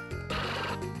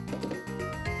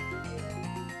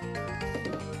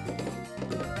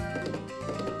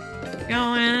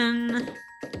 Going.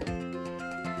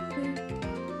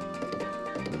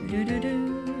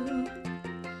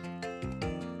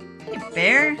 Hey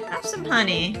bear, have some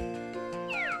honey.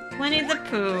 Winnie the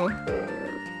Pooh.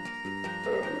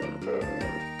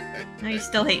 No, you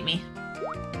still hate me.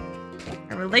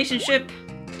 Our relationship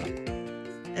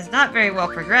is not very well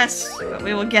progressed, but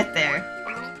we will get there.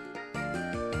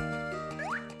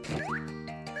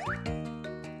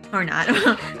 Or not.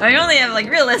 I only have, like,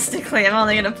 realistically, I'm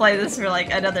only gonna play this for,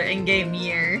 like, another in-game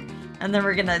year. And then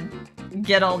we're gonna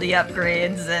get all the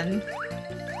upgrades, and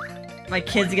my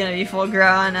kid's gonna be full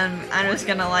grown, and I'm just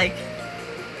gonna, like,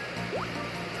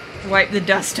 wipe the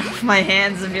dust off my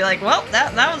hands and be like, well,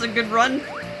 that was a good run.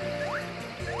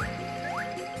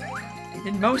 I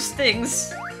did most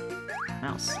things.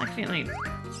 Mouse. Actually, let me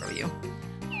throw you.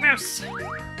 Mouse!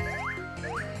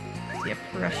 See a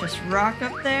precious rock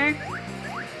up there?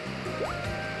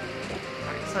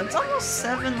 Alright, so it's almost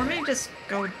 7. Let me just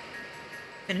go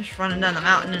finish running down the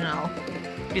mountain, and I'll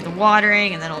do the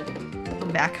watering, and then I'll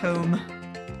come back home.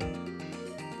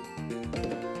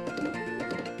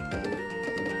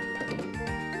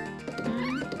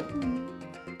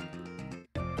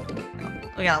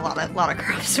 We got a lot of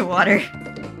crops to water.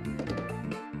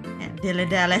 And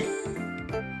dilly-dally.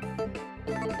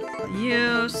 Sell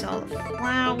you, sell the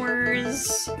flowers.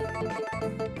 Sell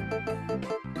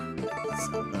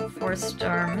the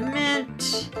 4-star mint.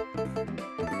 Sell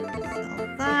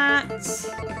that.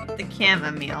 Keep the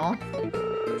chamomile.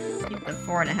 Keep the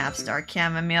 4.5-star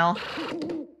chamomile.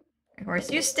 Of course,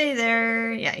 you stay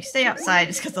there. Yeah, you stay outside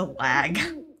just because of lag.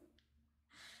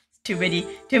 Too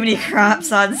many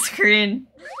crops on screen.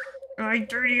 My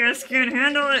 3DS can't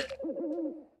handle it.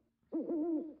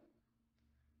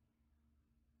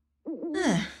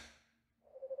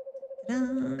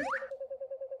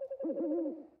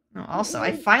 Oh, also,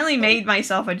 I finally made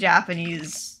myself a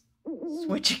Japanese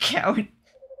Switch account.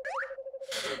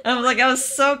 I was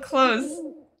so close.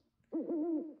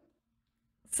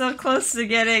 So close to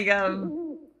getting,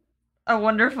 A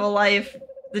Wonderful Life,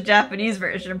 the Japanese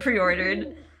version,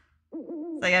 pre-ordered.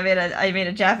 Like, I made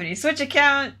a Japanese Switch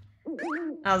account.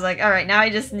 I was like, alright, now I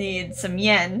just need some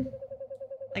yen.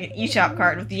 Like an eShop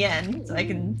card with yen, so I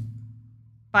can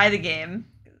buy the game.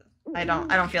 I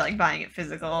don't feel like buying it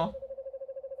physical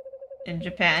in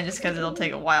Japan just because it'll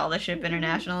take a while to ship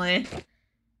internationally.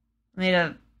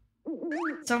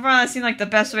 So far, it seemed like the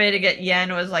best way to get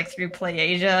yen was like through Play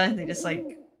Asia. They just like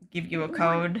give you a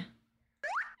code.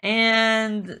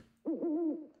 And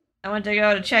I went to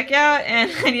go to check out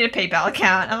and I need a PayPal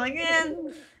account. I'm like,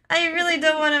 man, I really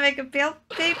don't want to make a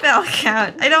PayPal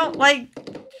account. I don't like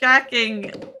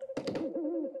tracking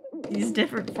these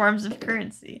different forms of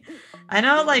currency. I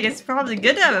know, like, it's probably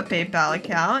good to have a PayPal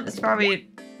account. It's probably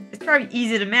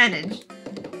easy to manage.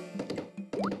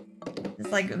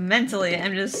 It's like mentally,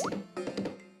 I'm just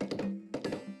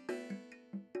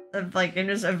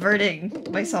averting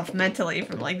myself mentally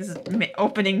from like this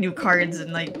opening new cards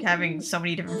and like having so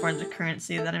many different forms of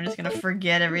currency that I'm just gonna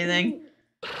forget everything.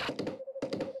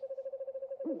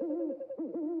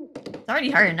 It's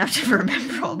already hard enough to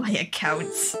remember all my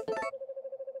accounts.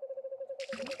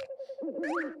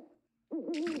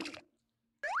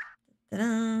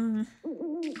 Ta-da!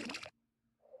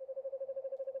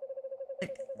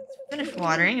 Let's finish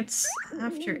watering. It's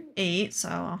after 8,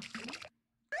 so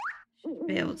should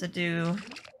be able to do.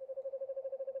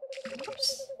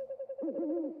 Oops.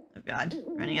 Oh god,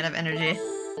 running out of energy.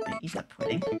 I'm gonna eat that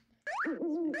pudding.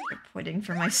 Pudding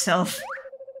for myself.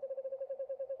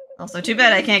 Also, too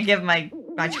bad I can't give my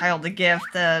child a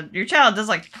gift. Your child does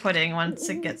like pudding once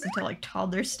it gets into like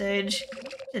toddler stage.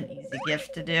 It's an easy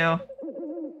gift to do.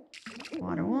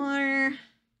 Water.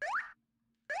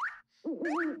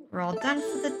 We're all done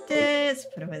for the day. Let's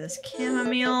put away this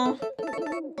chamomile.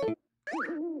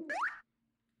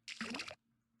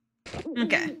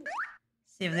 Okay.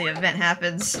 See if the event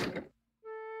happens.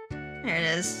 There it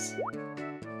is.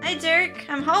 Hi, Dirk.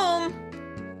 I'm home.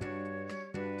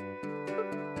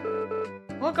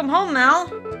 Welcome home, Mel.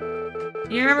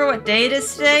 You remember what day it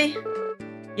is today?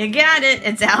 You got it.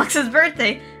 It's Alex's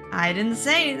birthday. I didn't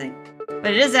say anything.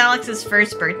 But it is Alex's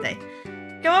first birthday.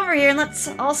 Come over here and let's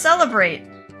all celebrate.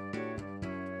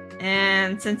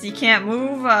 And since he can't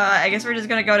move, I guess we're just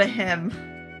gonna go to him.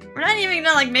 We're not even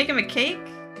gonna, like, make him a cake.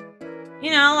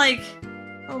 You know, like,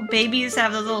 little babies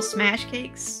have those little smash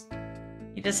cakes.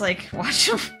 You just, like, watch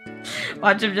them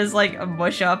just, like,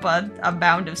 mush up a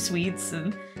mound of sweets,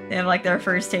 and they have, like, their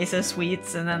first taste of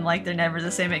sweets, and then, like, they're never the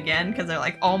same again, because they're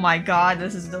like, oh my god,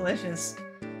 this is delicious.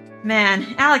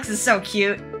 Man, Alex is so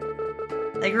cute.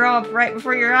 They grow up right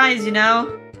before your eyes, you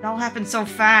know? It all happens so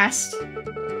fast.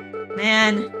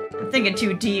 Man, I'm thinking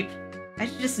too deep. I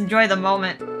should just enjoy the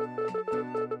moment.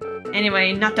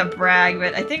 Anyway, not to brag,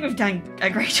 but I think we've done a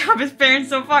great job as parents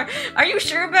so far. Are you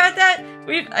sure about that?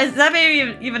 Is that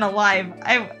baby even alive?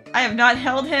 I have not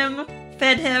held him,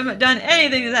 fed him, done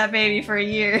anything to that baby for a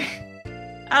year.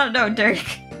 I don't know, Dirk.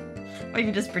 We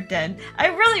can just pretend. I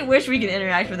really wish we could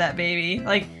interact with that baby.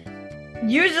 Like,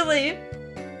 usually,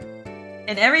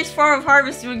 in every form of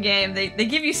Harvest Moon game, they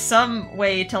give you some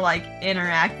way to, like,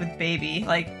 interact with baby.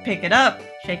 Like, pick it up,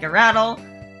 shake a rattle,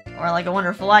 or like A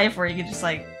Wonderful Life, where you can just,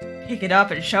 like, pick it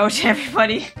up and show it to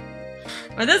everybody.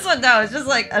 But this one, no, it's just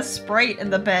like a sprite in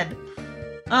the bed.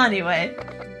 Anyway.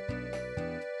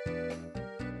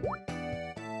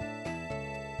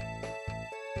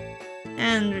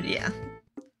 And, yeah.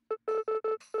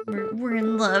 We're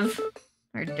in love.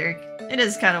 Or Dirk. It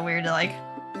is kind of weird to, like,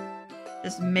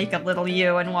 just make a little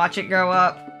you and watch it grow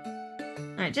up.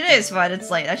 Alright, today is fun. It's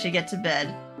late. I should get to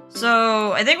bed.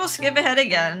 So, I think we'll skip ahead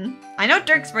again. I know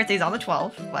Dirk's birthday's on the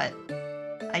 12th, but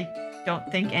I don't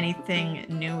think anything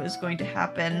new is going to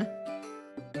happen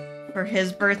for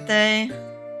his birthday.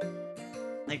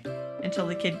 Like, until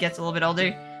the kid gets a little bit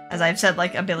older, as I've said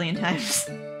like a billion times.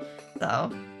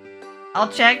 So, I'll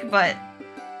check, but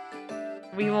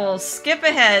we will skip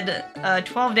ahead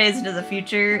 12 days into the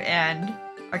future, and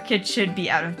our kid should be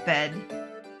out of bed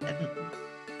and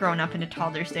grown up into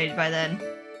toddler stage by then.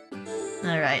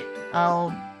 Alright,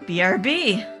 I'll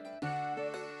BRB.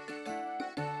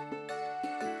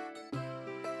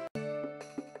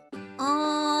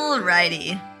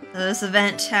 Alrighty, so this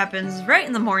event happens right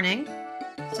in the morning,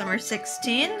 summer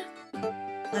 16.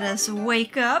 Let us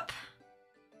wake up.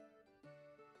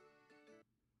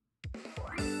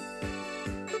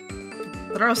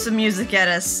 Throw some music at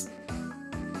us.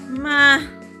 Ma.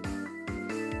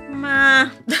 Ma.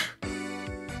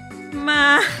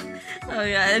 Ma. Oh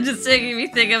god, it's just making me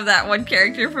think of that one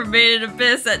character from Made in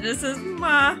Abyss that just says,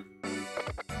 Ma.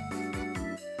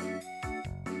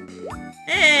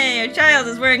 Hey, your child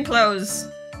is wearing clothes.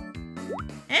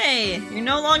 Hey, you're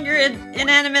no longer an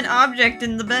inanimate object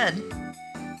in the bed.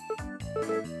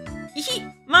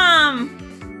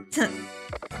 Mom!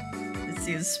 Let's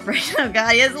see his sprite. Oh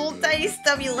god, he has little tiny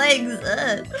stubby legs.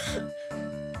 Ugh.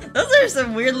 Those are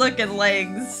some weird looking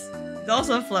legs. He's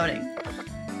also floating.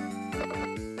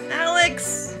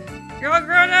 Alex! You're all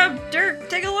grown up! Dirk,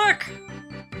 take a look!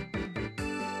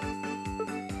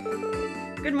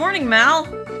 Good morning, Mal!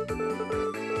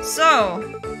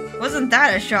 So, wasn't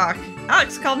that a shock?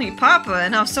 Alex called me Papa,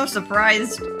 and I was so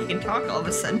surprised he can talk all of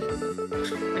a sudden.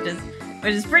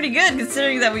 Which is pretty good,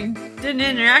 considering that we didn't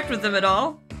interact with him at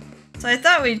all. So I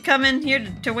thought we'd come in here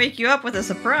to wake you up with a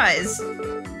surprise.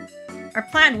 Our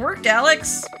plan worked,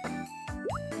 Alex!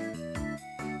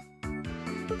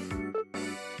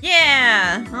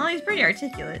 Yeah! Well, he's pretty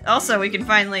articulate. Also, we can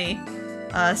finally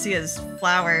see his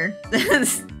flower.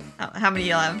 How many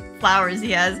flowers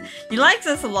he has. He likes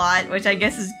us a lot, which I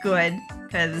guess is good,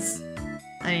 because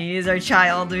I mean, he's our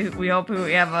child. We hope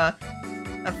we have a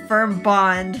firm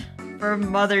bond.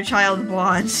 Firm mother-child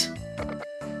bond.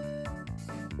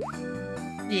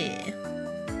 Yeah.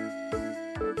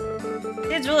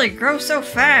 Kids really grow so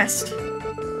fast.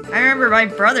 I remember my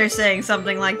brother saying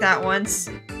something like that once.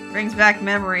 Brings back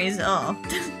memories. Oh.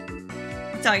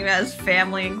 Talking about his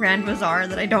family in Grand Bazaar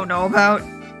that I don't know about.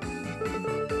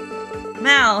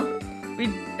 Mal,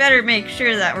 we'd better make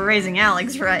sure that we're raising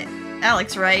Alex right. I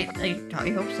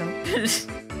hope so.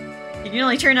 You can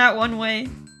only turn out one way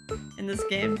in this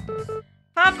game.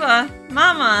 Papa,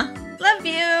 Mama, love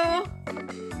you!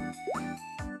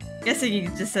 Guessing he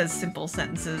just says simple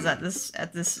sentences at this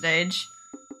stage.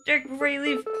 Dirk, before you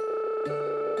leave.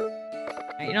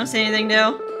 You don't say anything,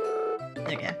 no?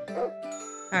 Okay.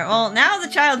 Alright, well, now the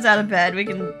child's out of bed, we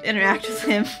can interact with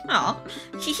him. Aw.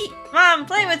 Hee Mom,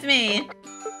 play with me!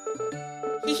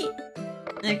 Hee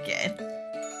Okay.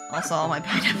 Also, all my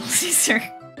pineapple seeds are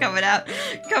coming out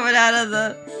of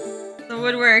the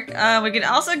woodwork. We can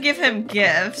also give him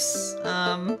gifts.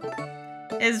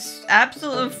 His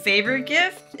absolute favorite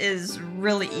gift is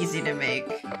really easy to make.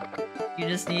 You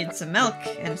just need some milk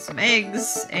and some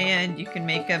eggs, and you can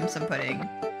make him some pudding.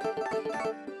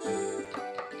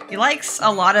 He likes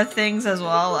a lot of things as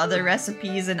well, other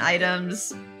recipes and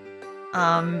items.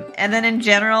 And then in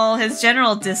general, his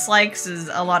general dislikes is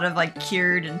a lot of like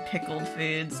cured and pickled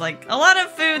foods. Like a lot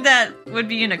of food that would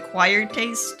be an acquired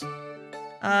taste.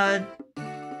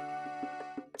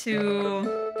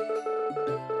 To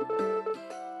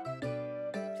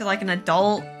like an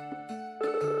adult.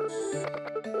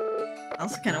 I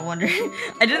also kind of wonder.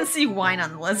 I didn't see wine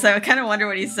on the list, so I kind of wonder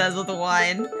what he says with the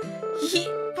wine.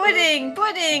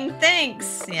 Pudding,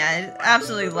 thanks. Yeah, it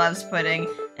absolutely loves pudding,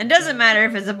 and doesn't matter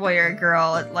if it's a boy or a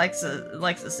girl. It likes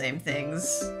the same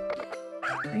things.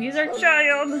 He's our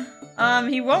child.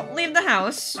 He won't leave the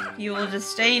house. He will just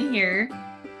stay in here.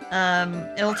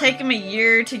 It'll take him a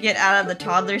year to get out of the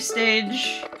toddler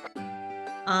stage.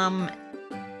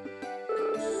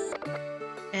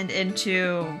 And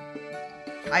into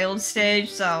child stage,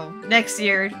 so next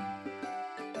year,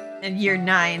 in year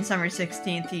 9, summer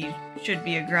 16th, he should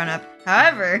be a grown-up.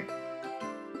 However,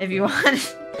 if you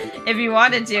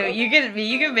wanted to, you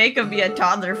can make him be a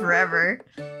toddler forever.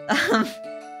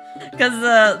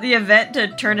 Because the event to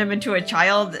turn him into a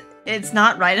child, it's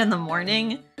not right in the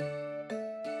morning.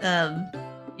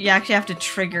 You actually have to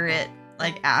trigger it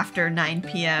like after 9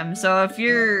 p.m. So if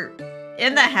you're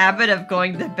in the habit of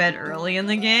going to bed early in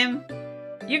the game,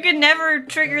 you can never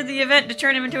trigger the event to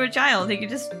turn him into a child. He could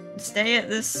just stay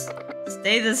this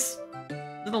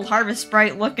little Harvest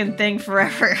Sprite looking thing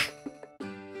forever.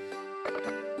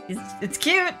 It's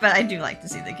cute, but I do like to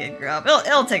see the kid grow up.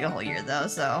 It'll take a whole year though,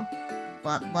 so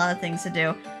a lot of things to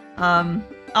do.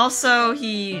 Also,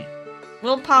 he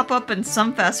will pop up in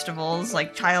some festivals,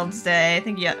 like Child's Day. I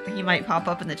think he might pop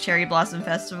up in the Cherry Blossom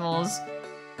festivals.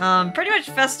 Pretty much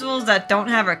festivals that don't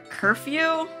have a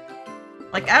curfew.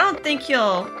 Like, I don't think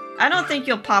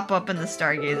he'll pop up in the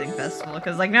Stargazing Festival,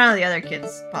 because, like, none of the other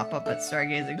kids pop up at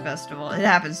Stargazing Festival. It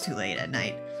happens too late at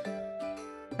night.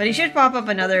 But he should pop up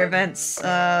in other events.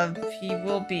 He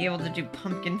will be able to do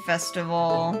Pumpkin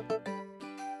Festival.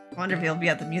 I wonder if he'll be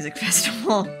at the Music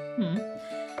Festival.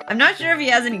 I'm not sure if he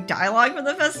has any dialogue for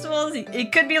the festivals.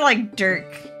 It could be like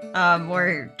Dirk,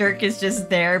 where Dirk is just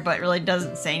there but really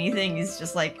doesn't say anything. He's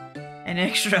just like an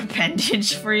extra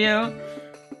appendage for you.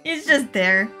 He's just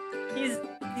there. He's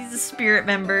a spirit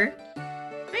member.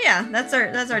 But yeah, that's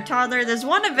our toddler. There's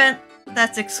one event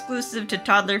that's exclusive to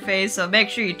toddler phase, so make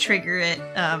sure you trigger it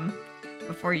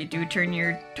before you do turn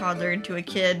your toddler into a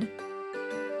kid.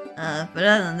 But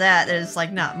other than that, there's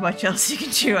like not much else you can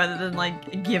do other than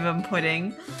like give him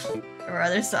pudding or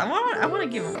other stuff. I want to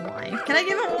give him wine. Can I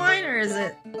give him wine, or is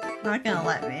it not gonna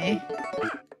let me?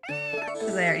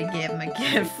 Because I already gave him a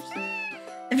gift.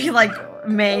 If you like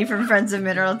May from Friends of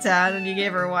Mineral Town and you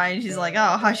gave her wine, she's like,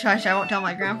 oh, hush hush, I won't tell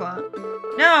my grandpa.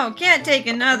 No, can't take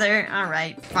another.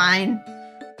 Alright, fine.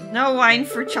 No wine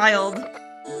for child.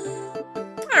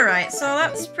 Alright, so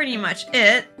that's pretty much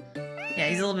it. Yeah,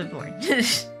 he's a little bit bored.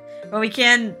 But we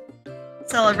can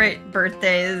celebrate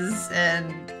birthdays,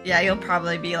 and yeah, he'll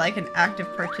probably be like an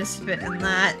active participant in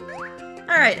that.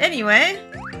 Alright, anyway,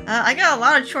 I got a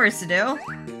lot of chores to do,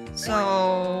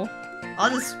 so I'll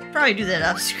just probably do that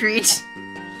off screen.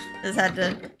 Just had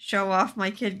to show off my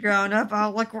kid growing up.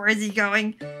 Oh, look, where is he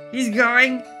going? He's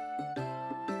going to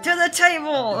the table!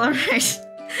 Alright.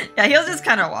 Yeah, he'll just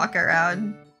kind of walk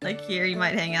around. Like here, he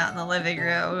might hang out in the living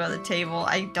room or the table.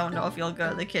 I don't know if he'll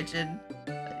go to the kitchen.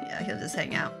 But yeah, he'll just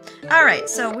hang out. Alright,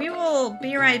 so we will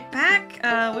be right back.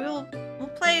 We'll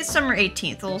play Summer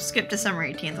 18th. We'll skip to Summer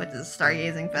 18th, which is a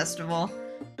Stargazing Festival.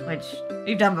 Which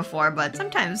we've done before, but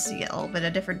sometimes you get a little bit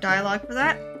of different dialogue for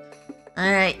that.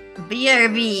 Alright,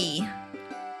 BRB.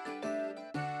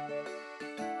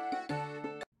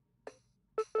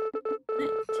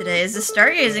 Today is the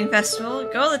Stargazing Festival.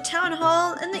 Go to the town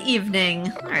hall in the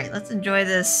evening. Alright, let's enjoy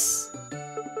this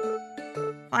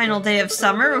final day of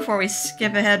summer before we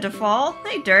skip ahead to fall.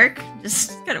 Hey, Dirk.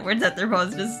 Just kind of weird that they're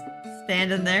both just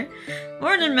standing there.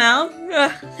 Morning, Mel.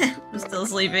 I'm still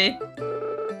sleepy.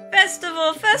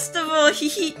 Festival, festival, hee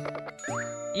hee.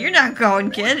 You're not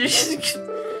going, kid.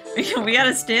 We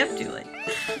gotta stay up too late.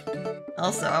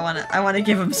 Also, I wanna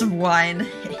give him some wine.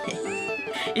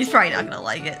 He's probably not gonna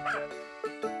like it.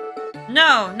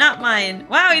 No, not mine.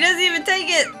 Wow, he doesn't even take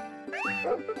it!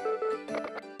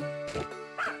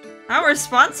 How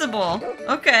responsible.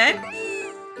 Okay.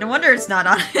 No wonder it's not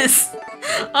on his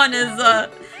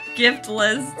gift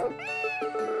list.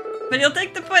 But he'll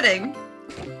take the pudding.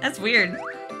 That's weird.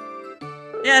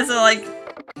 Yeah, so like,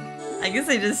 I guess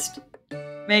they just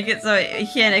make it so he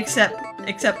can't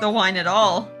accept the wine at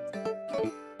all.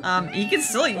 You can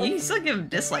still give him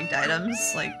disliked items,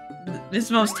 like his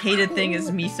most hated thing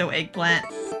is miso eggplant.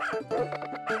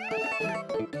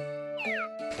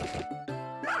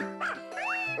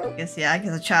 I guess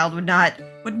a child would not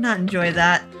enjoy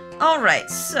that.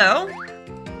 Alright, so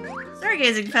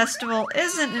Stargazing Festival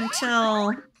isn't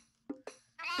until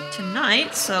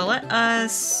tonight, so let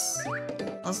us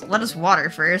water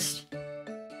first.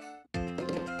 And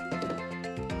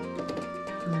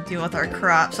deal with our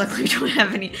crops. Luckily we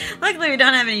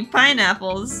don't have any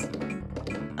pineapples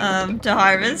to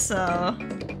harvest, so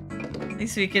at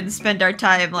least we can spend our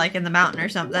time like in the mountain or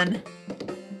something.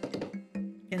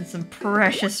 Getting some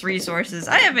precious resources.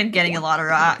 I have been getting a lot of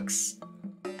rocks.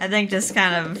 I think just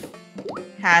kind of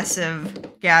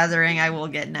passive gathering, I will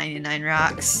get 99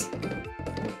 rocks.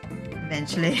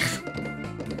 Eventually.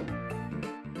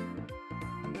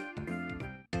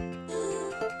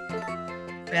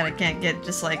 But I can't get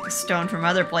just like stone from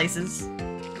other places.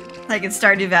 Like in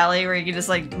Stardew Valley where you can just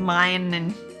like mine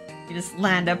and you just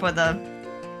land up with a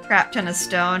crap ton of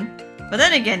stone. But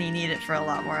then again, you need it for a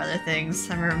lot more other things.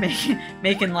 I remember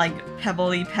making like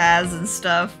pebbly paths and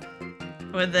stuff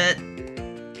with it.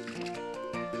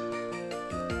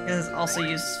 It is also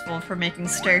useful for making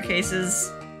staircases.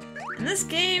 In this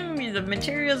game, the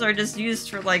materials are just used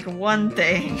for like one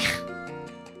thing.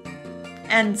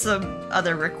 And some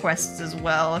other requests as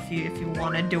well, if you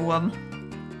want to do them.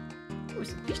 Ooh,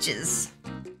 some peaches.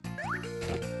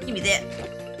 Give me that.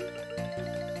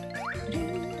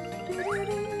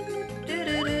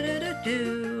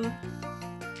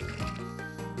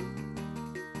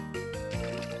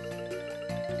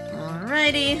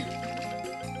 Alrighty.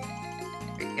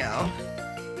 There we go.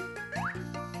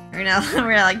 Right now,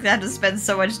 we're like have to spend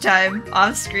so much time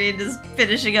off screen just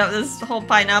finishing up this whole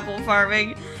pineapple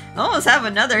farming. I almost have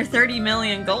another 30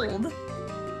 million gold.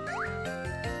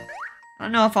 I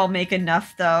don't know if I'll make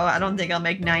enough though. I don't think I'll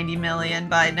make 90 million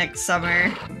by next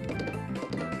summer.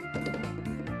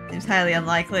 Seems highly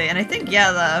unlikely. And I think,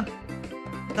 yeah,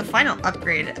 the final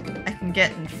upgrade I can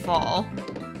get in fall.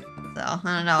 So, I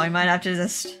don't know, we might have to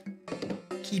just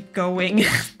keep going.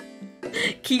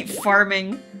 Keep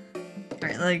farming.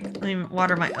 Alright, like, let me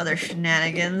water my other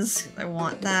shenanigans. I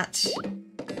want that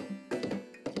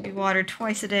to be watered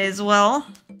twice a day as well.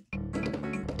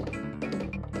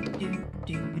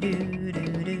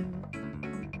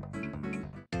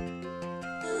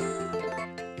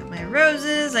 Got my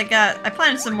roses. I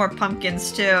planted some more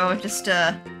pumpkins too, just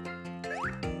to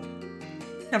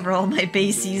cover all my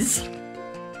bases.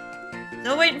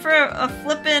 Still waiting for a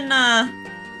flippin'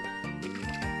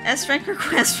 S-rank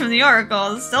request from the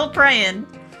Oracle. Still praying.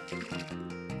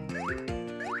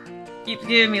 Keeps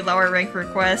giving me lower rank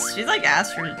requests. She's like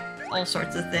asked for all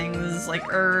sorts of things, like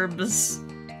herbs,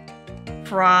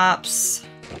 crops.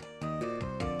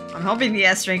 I'm hoping the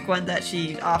S-rank one that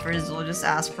she offers will just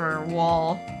ask for a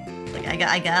wall Like,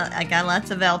 I got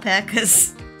lots of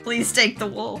alpacas. Please take the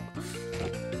wool.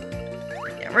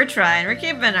 Yeah, we're trying. We're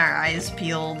keeping our eyes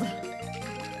peeled.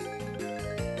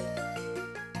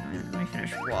 Let me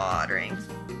finish watering.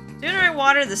 The sooner I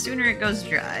water, the sooner it goes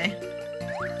dry.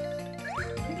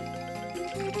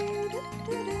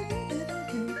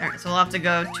 Alright, so we'll have to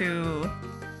go to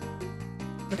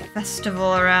the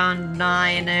festival around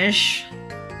 9-ish.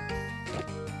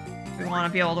 We want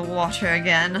to be able to water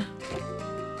again.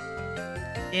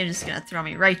 You're just gonna throw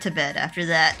me right to bed after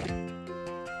that.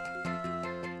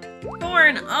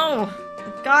 Corn! Oh!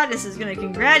 The goddess is gonna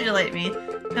congratulate me.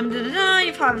 Dum-da-da-da,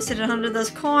 you've harvested 100 of those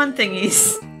corn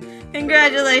thingies.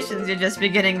 Congratulations, you're just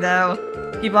beginning though.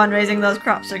 Keep on raising those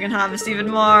crops so you can harvest even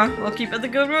more. We'll keep up the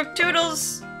good work,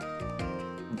 Toodles!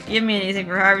 Give me anything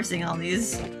for harvesting all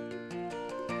these. I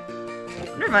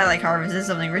wonder if I like harvested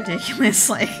something ridiculous,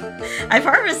 like I've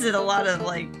harvested a lot of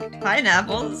like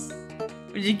pineapples.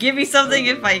 Would you give me something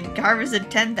if I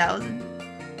harvested 10,000?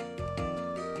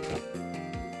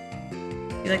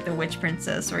 You're like the witch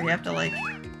princess where you have to like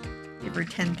give her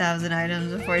 10,000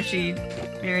 items before she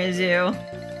marries you.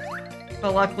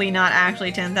 But luckily not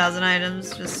actually 10,000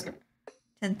 items, just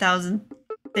 10,000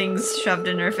 things shoved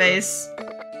in her face.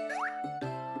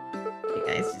 You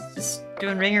guys just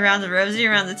doing ring around the rosy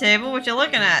around the table? What you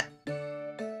looking at?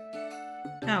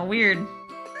 Kinda weird.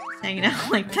 Just hanging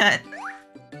out like that.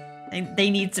 They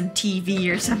need some TV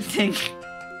or something.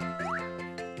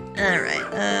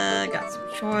 Alright, got some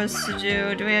chores to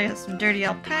do. Do we have some dirty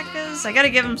alpacas? I gotta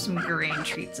give them some grain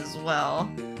treats as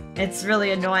well. It's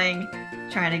really annoying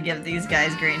trying to give these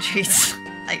guys grain treats.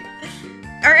 Like,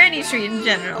 or any treat in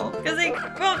general, because they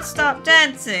won't stop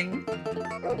dancing.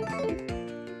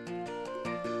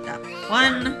 Got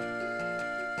 1,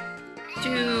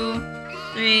 2,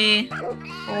 3,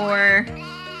 4,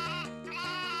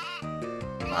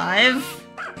 5,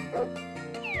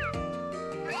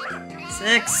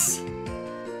 6,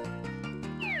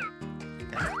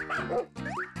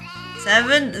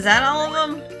 7. Is that all of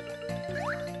them?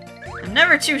 I'm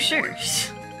never too sure.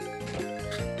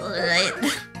 Alright.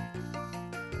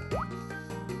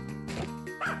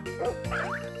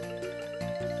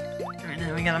 Alright,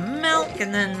 now we gotta milk,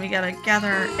 and then we gotta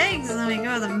gather our eggs, and then we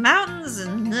go to the mountains,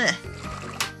 and ugh.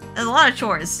 There's a lot of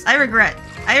chores. I regret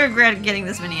getting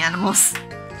this many animals.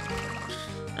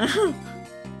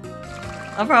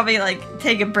 I'll probably like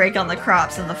take a break on the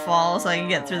crops in the fall so I can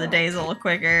get through the days a little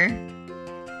quicker.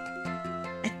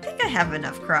 I think I have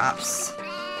enough crops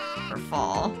for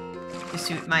fall to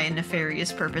suit my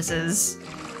nefarious purposes.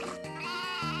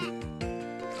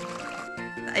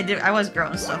 I was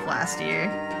growing stuff last year.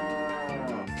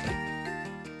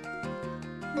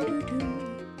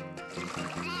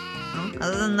 Well,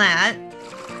 other than that,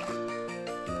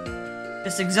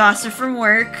 just exhausted from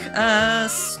work.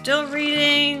 Still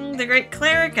reading The Great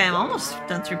Cleric. I'm almost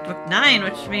done through book 9,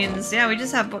 which means, yeah, we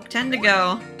just have book 10 to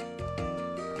go.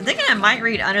 I'm thinking I might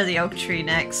read Under the Oak Tree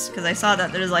next, because I saw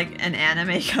that there's, like, an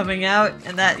anime coming out,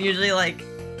 and that usually, like,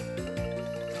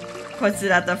 puts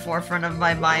it at the forefront of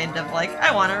my mind of, like,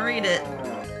 I want to read it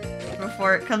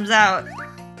before it comes out.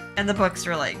 And the books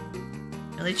were, like,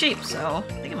 really cheap, so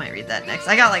I think I might read that next.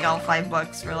 I got, like, all 5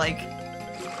 books for, like,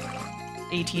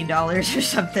 $18 or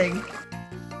something.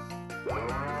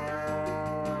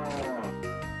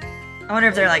 I wonder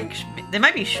if they're like, they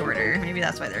might be shorter. Maybe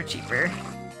that's why they're cheaper.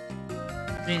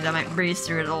 Which means I might breeze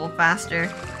through it a little faster.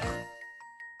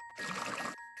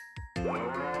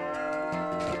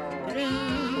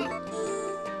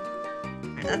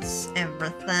 That's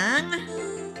everything.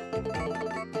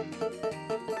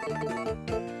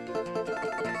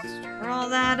 Roll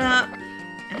that up.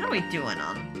 And how are we doing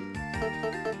on?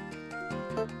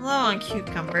 Low on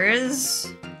cucumbers.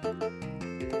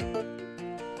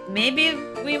 Maybe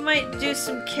we might do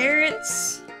some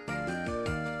carrots.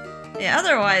 Yeah,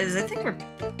 otherwise I think we're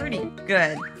pretty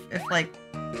good if like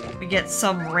we get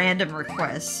some random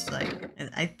requests. Like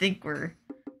I think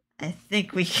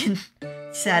we can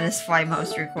satisfy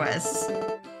most requests.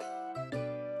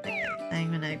 Okay,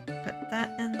 I'm gonna put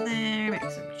that in there, make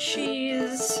some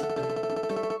cheese,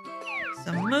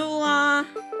 some moolah.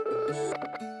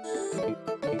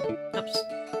 Oops.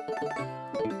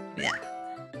 Yeah.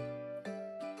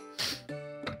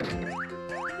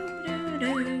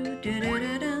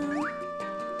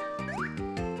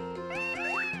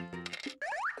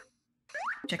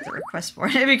 Check the request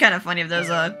board. It'd be kind of funny if there's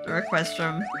a request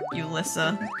from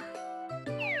Ulissa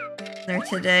there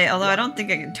today. Although I don't think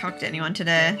I can talk to anyone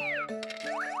today.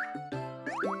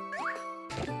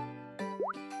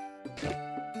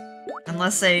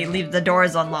 Unless they leave the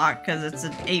doors unlocked because it's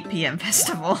an 8 PM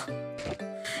festival.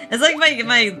 It's like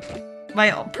my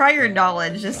my prior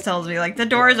knowledge just tells me, like, the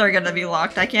doors are gonna be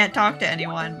locked. I can't talk to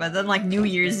anyone. But then, like, New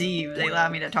Year's Eve, they allow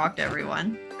me to talk to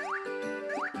everyone.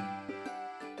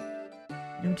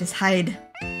 Just hide.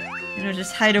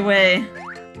 Just hide away.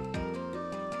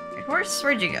 Horse,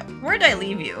 where'd you go? Where'd I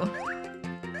leave you?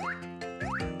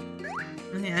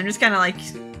 Yeah, I'm just kind of like...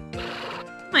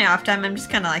 my off time, I'm just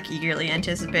kind of like eagerly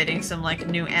anticipating some like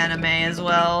new anime as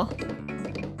well.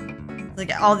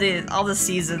 Like all the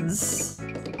seasons.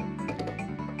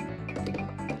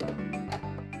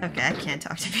 Okay, I can't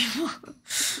talk to people.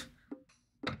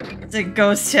 It's a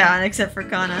ghost town except for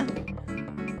Kana.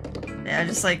 Yeah,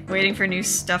 just like waiting for new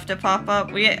stuff to pop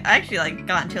up. We actually like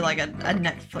got into like a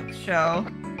Netflix show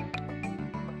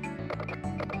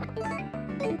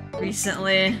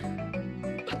recently.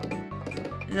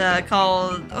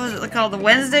 Called, what was it called? The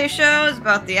Wednesday Show. It's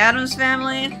about the Addams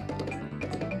Family.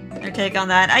 Their take on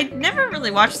that. I never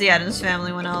really watched the Addams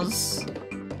Family when I was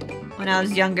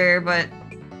younger, but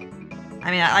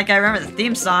I mean, I remember the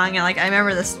theme song and like I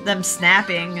remember them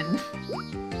snapping, and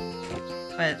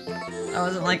but I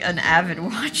wasn't like an avid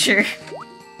watcher.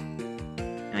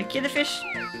 Like, killifish,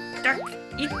 duck,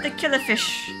 eat the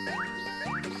killifish.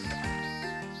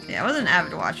 Yeah, I wasn't an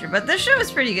avid watcher, but this show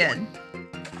was pretty good.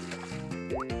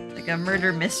 Like a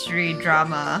murder mystery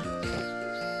drama.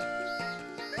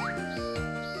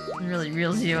 It really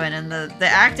reels you in, and the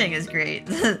acting is great.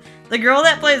 The girl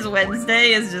that plays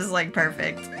Wednesday is just like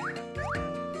perfect.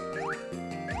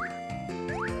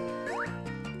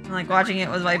 I'm like watching it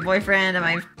with my boyfriend and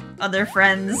my other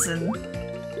friends, and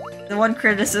the one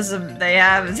criticism they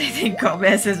have is they think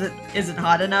Gomez isn't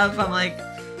hot enough. I'm like,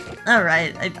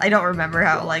 alright, I don't remember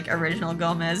how like original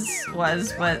Gomez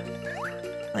was, but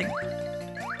like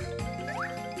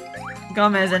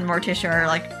Gomez and Morticia are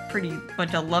like pretty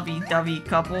much a lovey-dovey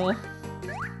couple.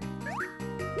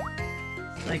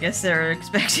 So I guess they're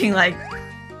expecting like,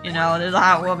 you know, there's a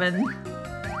hot woman.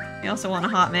 You also want a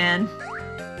hot man.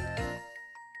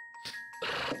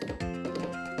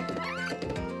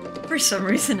 For some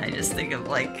reason I just think of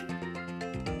like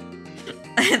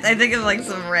I think of like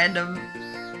some random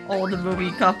old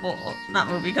movie couple, not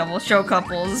movie couple, show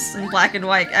couples in black and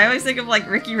white. I always think of like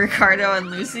Ricky Ricardo and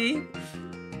Lucy.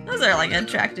 Those are like an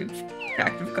attractive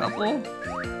couple.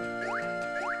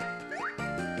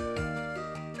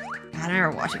 I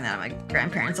remember watching that with my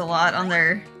grandparents a lot on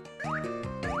their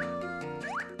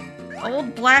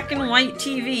old black and white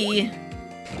TV.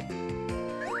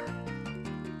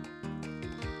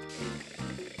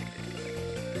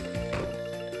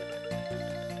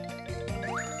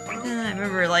 I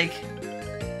remember like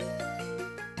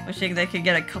wishing they could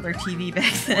get a color TV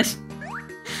back then.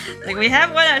 Like, we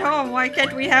have one at home, why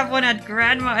can't we have one at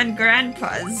Grandma and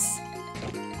Grandpa's?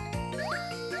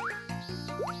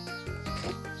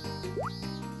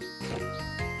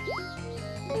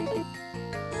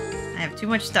 I have too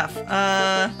much stuff.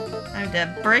 I have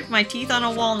to break my teeth on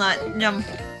a walnut. Yum.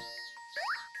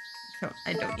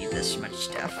 I don't need this much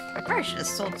stuff. I probably should have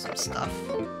sold some stuff.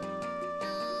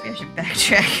 Maybe I should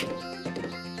backtrack.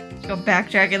 Let's go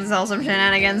backtrack and sell some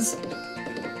shenanigans.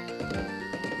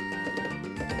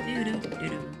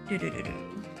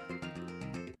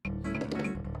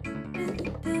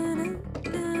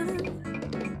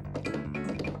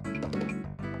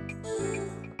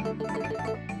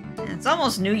 It's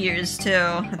almost New Year's too.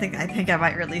 I think I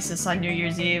might release this on New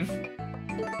Year's Eve. I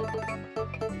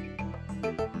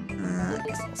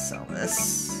guess I'll sell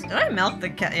this. Did I milk the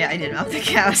cow? Yeah, I did milk the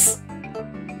cows.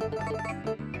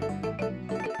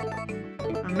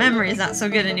 My memory's not so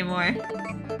good anymore.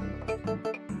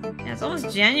 Yeah, it's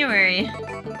almost January.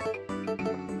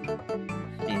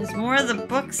 Means more of the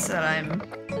books that I'm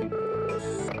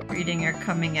reading are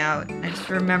coming out. I just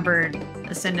remembered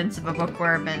Ascendance of a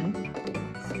Bookworm and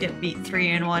Skip Beat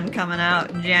 3-in-1 coming out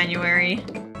in January.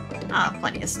 Ah,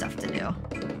 plenty of stuff to do.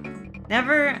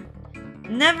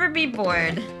 Never be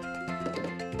bored.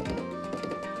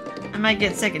 I might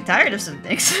get sick and tired of some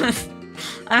things.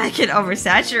 I might get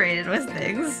oversaturated with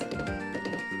things.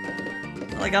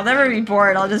 Like, I'll never be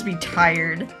bored, I'll just be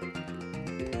tired.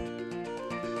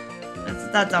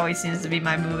 That always seems to be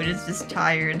my mood, it's just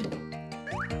tired.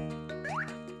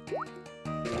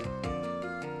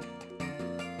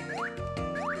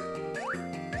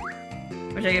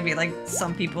 Wish I could be like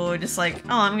some people who are just like,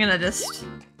 oh, I'm gonna just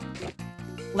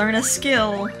learn a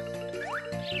skill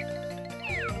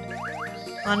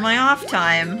on my off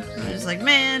time. I'm just like,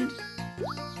 man,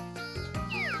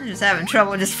 I'm just having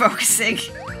trouble just focusing.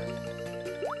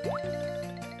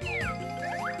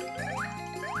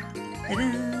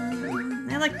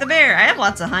 I like the bear. I have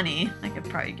lots of honey. I could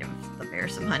probably give the bear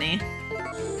some honey.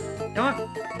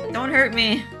 Don't hurt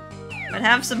me. but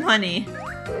have some honey.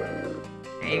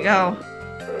 There you go.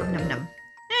 Num num.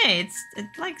 Hey, it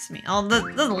likes me. Oh,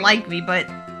 it doesn't like me, but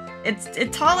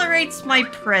it tolerates my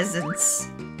presence,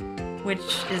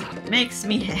 which makes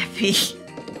me happy.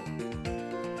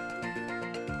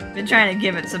 Been trying to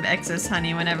give it some excess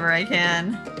honey whenever I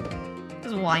can.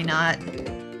 Because why not? Oh,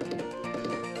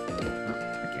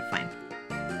 okay, fine.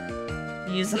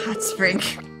 Use the hot spring.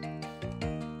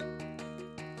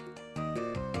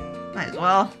 Might as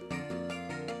well.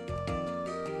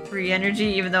 Free energy,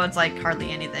 even though it's like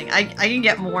hardly anything. I can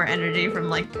get more energy from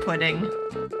like pudding.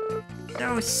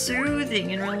 So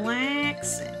soothing and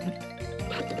relaxing.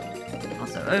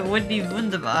 Also, it would be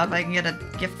wunderbar if I can get a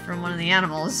gift from one of the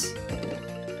animals.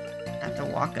 I have to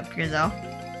walk up here though.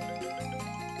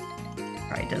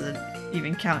 Probably doesn't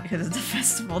even count because it's a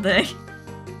festival day.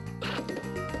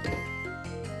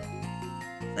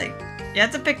 Like, you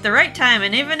have to pick the right time,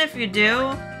 and even if you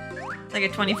do, it's like a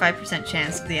 25%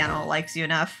 chance the animal likes you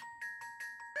enough.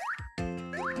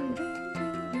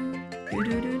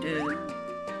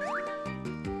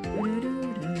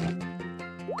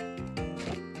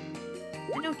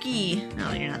 Tanuki!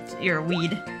 No, you're not. You're a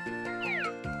weed. I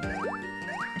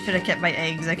should have kept my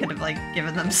eggs. I could have, like,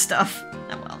 given them stuff.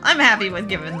 Oh well. I'm happy with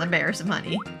giving the bear some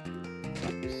honey.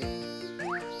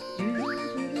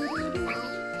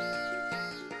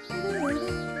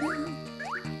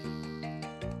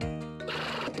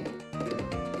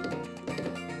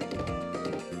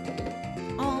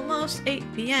 Almost 8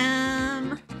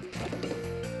 p.m.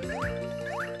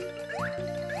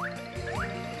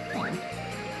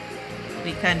 It'll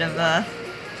be kind of like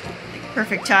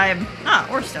perfect time. Ah,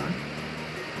 ore stone.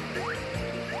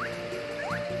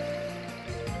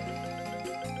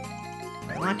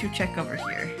 I want to check over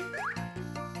here.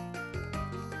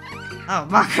 Oh,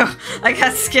 Mako! I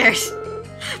got scared.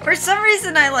 For some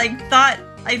reason, I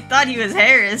thought he was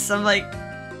Harris. I'm like,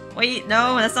 wait,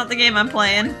 no, that's not the game I'm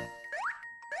playing.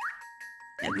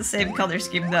 They have the same color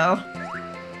scheme though.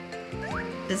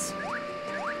 Just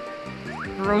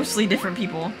grossly different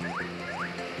people.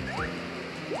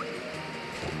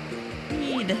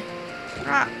 Need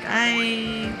rock.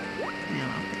 I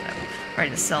don't pick it up.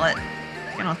 Ready to sell it.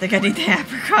 I don't think I need the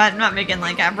apricot. I'm not making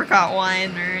like apricot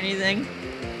wine or anything.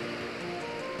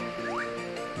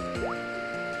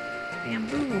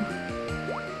 Bamboo.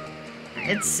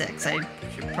 It's 6. I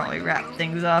should probably wrap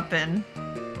things up and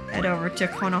head over to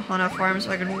Konohana Farm so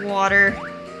I can water.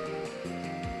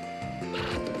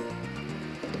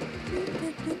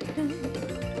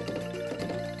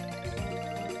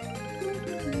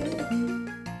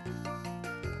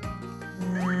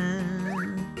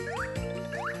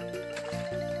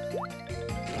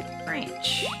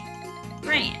 Branch.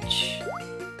 Branch.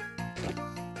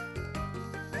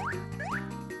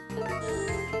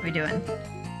 What are we doing?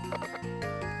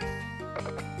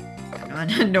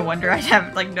 No wonder I'd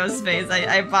have, like, no space.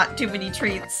 I bought too many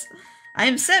treats. I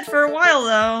am set for a while,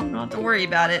 though. Don't have to worry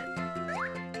about it.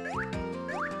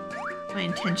 My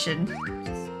intention.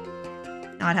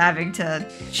 Not having to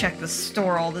check the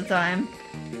store all the time.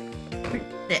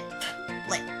 Blip.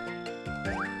 Blip.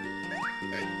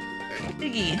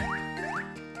 Piggy.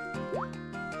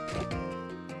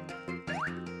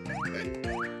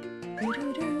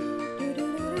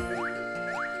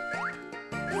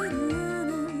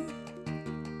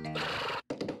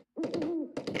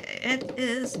 It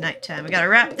is nighttime. We gotta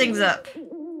wrap things up.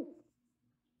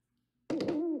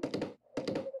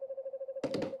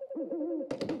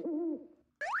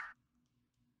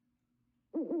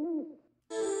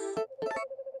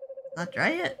 Not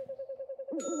dry yet?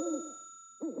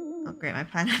 Oh great, my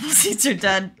pineapple seeds are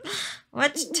done.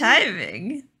 What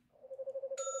timing?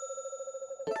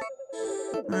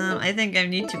 I think I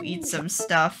need to eat some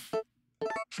stuff.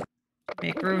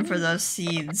 Make room for those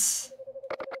seeds.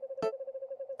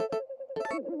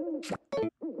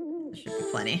 There should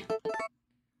be plenty.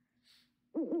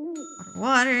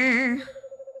 Water.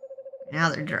 Now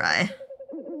they're dry.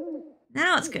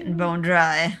 Now it's getting bone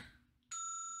dry.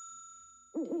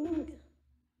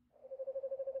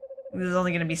 There's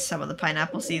only gonna be some of the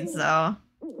pineapple seeds though.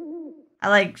 I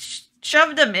like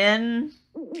shoved them in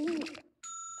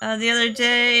the other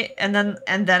day, and then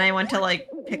I went to like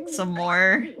pick some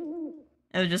more.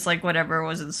 It was just like whatever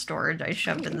was in storage I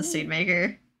shoved in the seed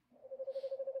maker.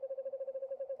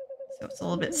 So it's a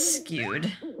little bit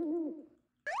skewed.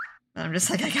 But I'm just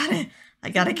like, I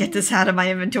gotta get this out of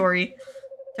my inventory.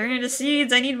 Turn into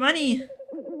seeds, I need money.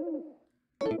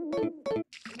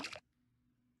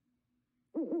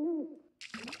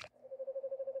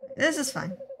 This is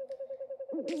fine.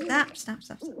 Stop, stop,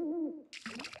 stop, stop.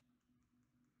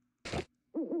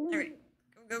 Alright.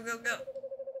 Go, go, go, go.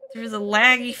 Through the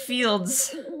laggy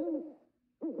fields.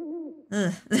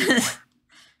 Ugh.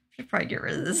 Should probably get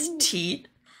rid of this tea.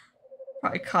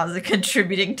 Probably cause it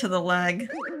contributing to the lag.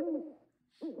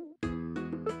 I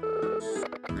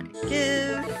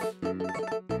give.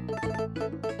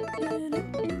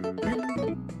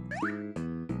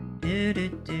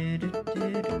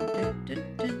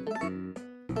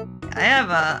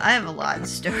 I have a lot in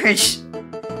storage.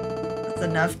 That's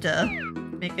enough to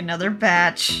make another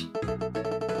batch.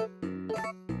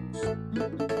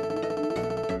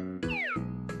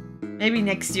 Maybe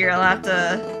next year I'll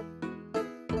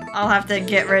have to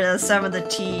get rid of some of the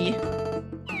tea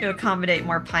to accommodate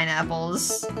more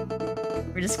pineapples.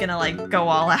 We're just gonna like go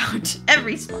all out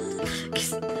every spot.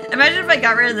 Imagine if I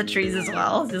got rid of the trees as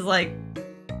well. Just like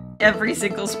every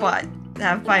single spot to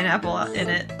have pineapple in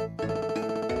it.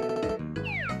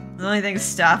 The only thing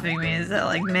stopping me is that,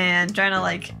 like, man, trying to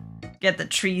like get the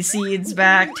tree seeds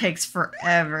back takes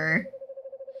forever.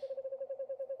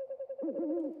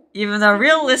 Even though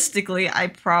realistically, I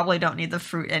probably don't need the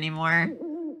fruit anymore.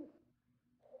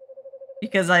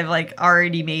 Because I've like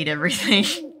already made everything.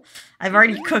 I've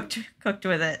already cooked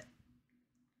with it.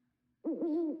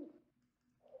 And,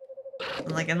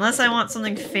 like, unless I want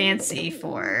something fancy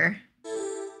for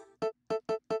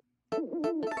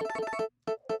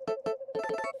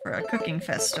a cooking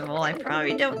festival, I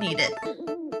probably don't need it.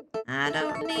 I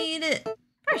don't need it.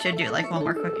 I should do like one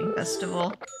more cooking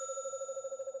festival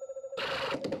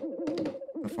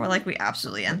before like we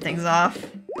absolutely end things off.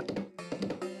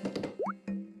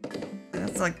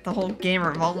 That's like the whole game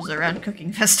revolves around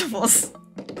cooking festivals.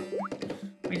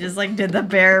 We just like did the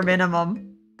bare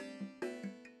minimum.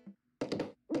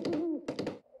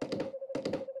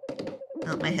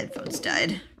 Oh, my headphones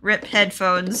died. RIP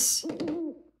headphones.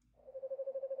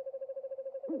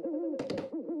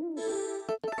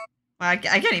 Well, I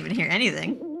can't even hear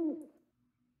anything.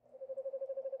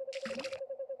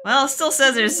 Well, it still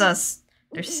says there's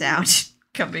sound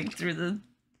coming through the...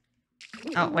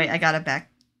 Oh, wait, I got it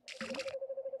back.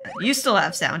 You still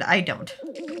have sound, I don't.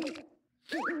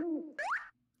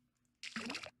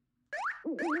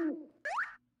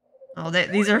 Oh,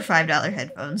 these are $5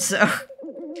 headphones, so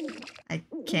I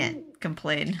can't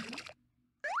complain.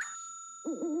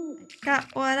 I got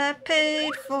what I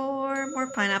paid for.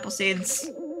 More pineapple seeds.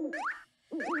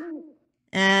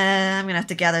 And I'm gonna have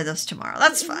to gather those tomorrow.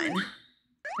 That's fine.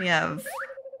 We have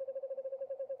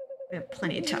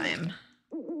plenty of time.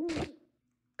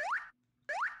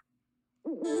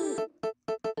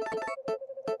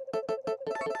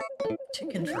 To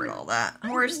convert all that.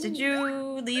 Horse, did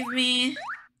you leave me?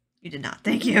 You did not,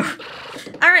 thank you.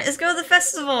 Alright, let's go to the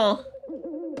festival!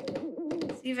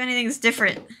 See if anything's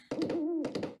different.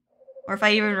 Or if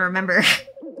I even remember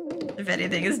if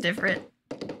anything is different.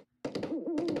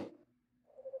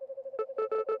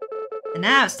 And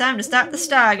now it's time to start the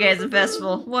Stargazing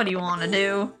Festival. What do you want to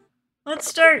do? Let's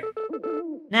start.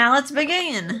 Now let's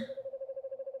begin.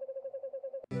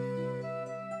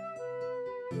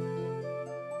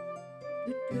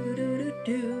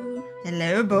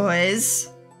 Hello, boys.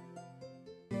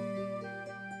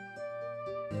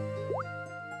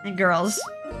 And girls.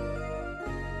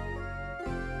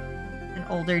 And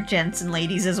older gents and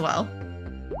ladies as well.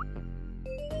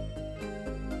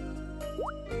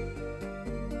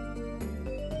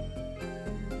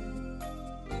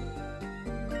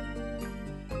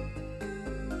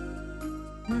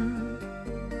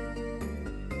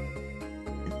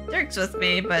 Dirk's with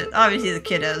me, but obviously the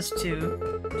kiddo's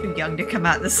too young to come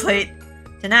out this late.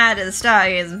 Tonight at the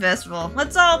Stargazing Festival,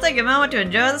 let's all take a moment to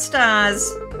enjoy the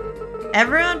stars.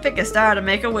 Everyone pick a star to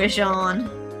make a wish on.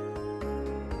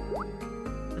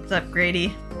 What's up,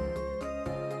 Grady?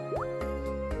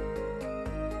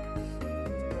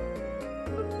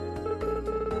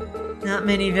 Not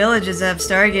many villages have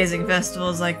stargazing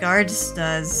festivals like ours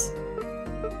does.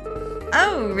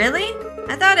 Oh, really?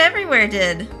 I thought everywhere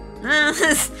did.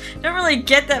 Don't really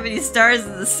get that many stars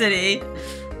in the city.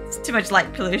 It's too much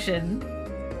light pollution.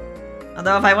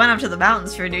 Although if I went up to the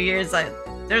mountains for New Year's,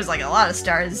 there's like a lot of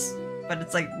stars, but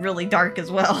it's like really dark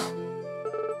as well.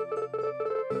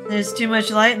 There's too much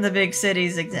light in the big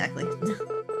cities, exactly.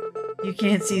 You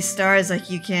can't see stars like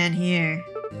you can here.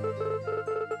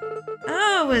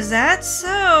 Oh, is that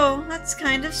so? That's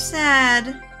kind of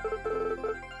sad.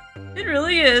 It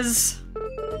really is.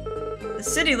 The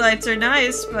city lights are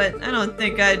nice, but I don't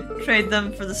think I'd trade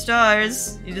them for the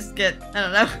stars. You just get, I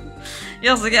don't know. You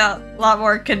also get a lot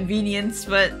more convenience,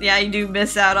 but yeah, you do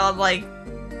miss out on, like,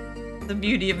 the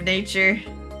beauty of nature.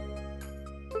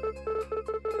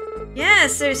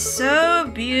 Yes, they're so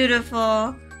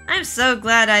beautiful. I'm so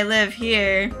glad I live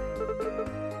here.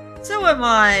 So am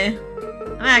I.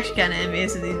 I'm actually kind of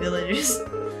envious of these villagers.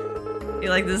 I feel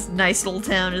like this nice little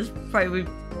town is probably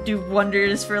do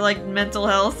wonders for, like, mental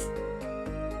health.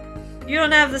 You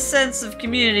don't have the sense of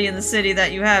community in the city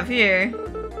that you have here.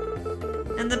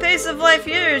 And the pace of life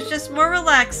here is just more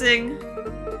relaxing.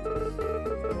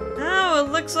 Oh,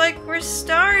 it looks like we're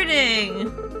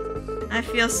starting. I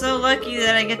feel so lucky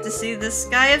that I get to see the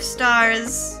sky of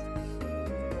stars.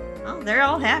 Oh, they're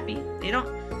all happy. They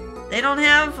don't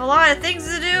have a lot of things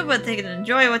to do, but they can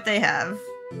enjoy what they have.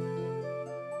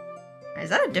 Is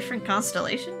that a different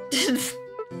constellation?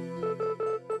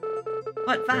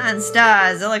 What fine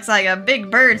stars! It looks like a big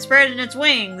bird spreading its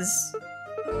wings.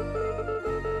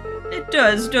 It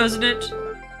does, doesn't it?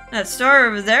 That star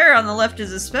over there on the left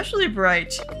is especially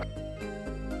bright.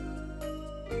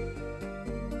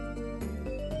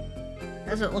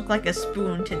 Doesn't look like a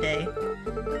spoon today.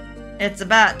 It's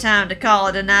about time to call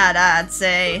it a night, I'd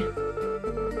say.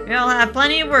 We'll have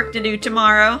plenty of work to do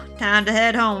tomorrow. Time to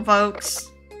head home,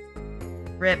 folks.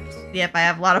 Rip. Yep, I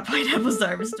have a lot of pineapple to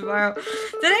harvest tomorrow.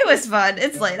 Today was fun.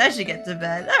 It's late. I should get to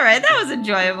bed. Alright, that was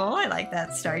enjoyable. I like that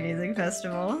stargazing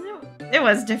festival. It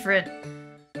was different.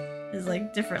 It's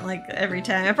like different like every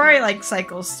time. It probably like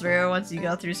cycles through once you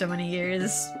go through so many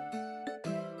years.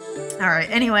 Alright,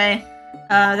 anyway.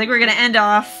 I think we're gonna end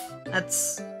off.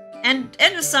 That's end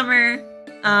of summer.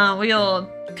 We'll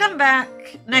come back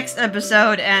next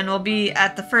episode and we'll be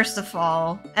at the 1st of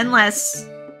fall. Unless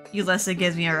Ulissa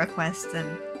gives me a request,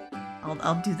 and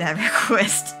I'll do that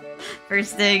request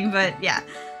first thing. But yeah,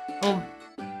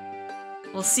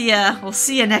 we'll see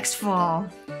ya next fall.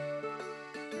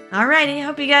 Alrighty,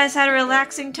 hope you guys had a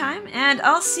relaxing time, and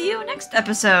I'll see you next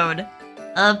episode.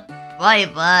 Bye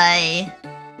bye.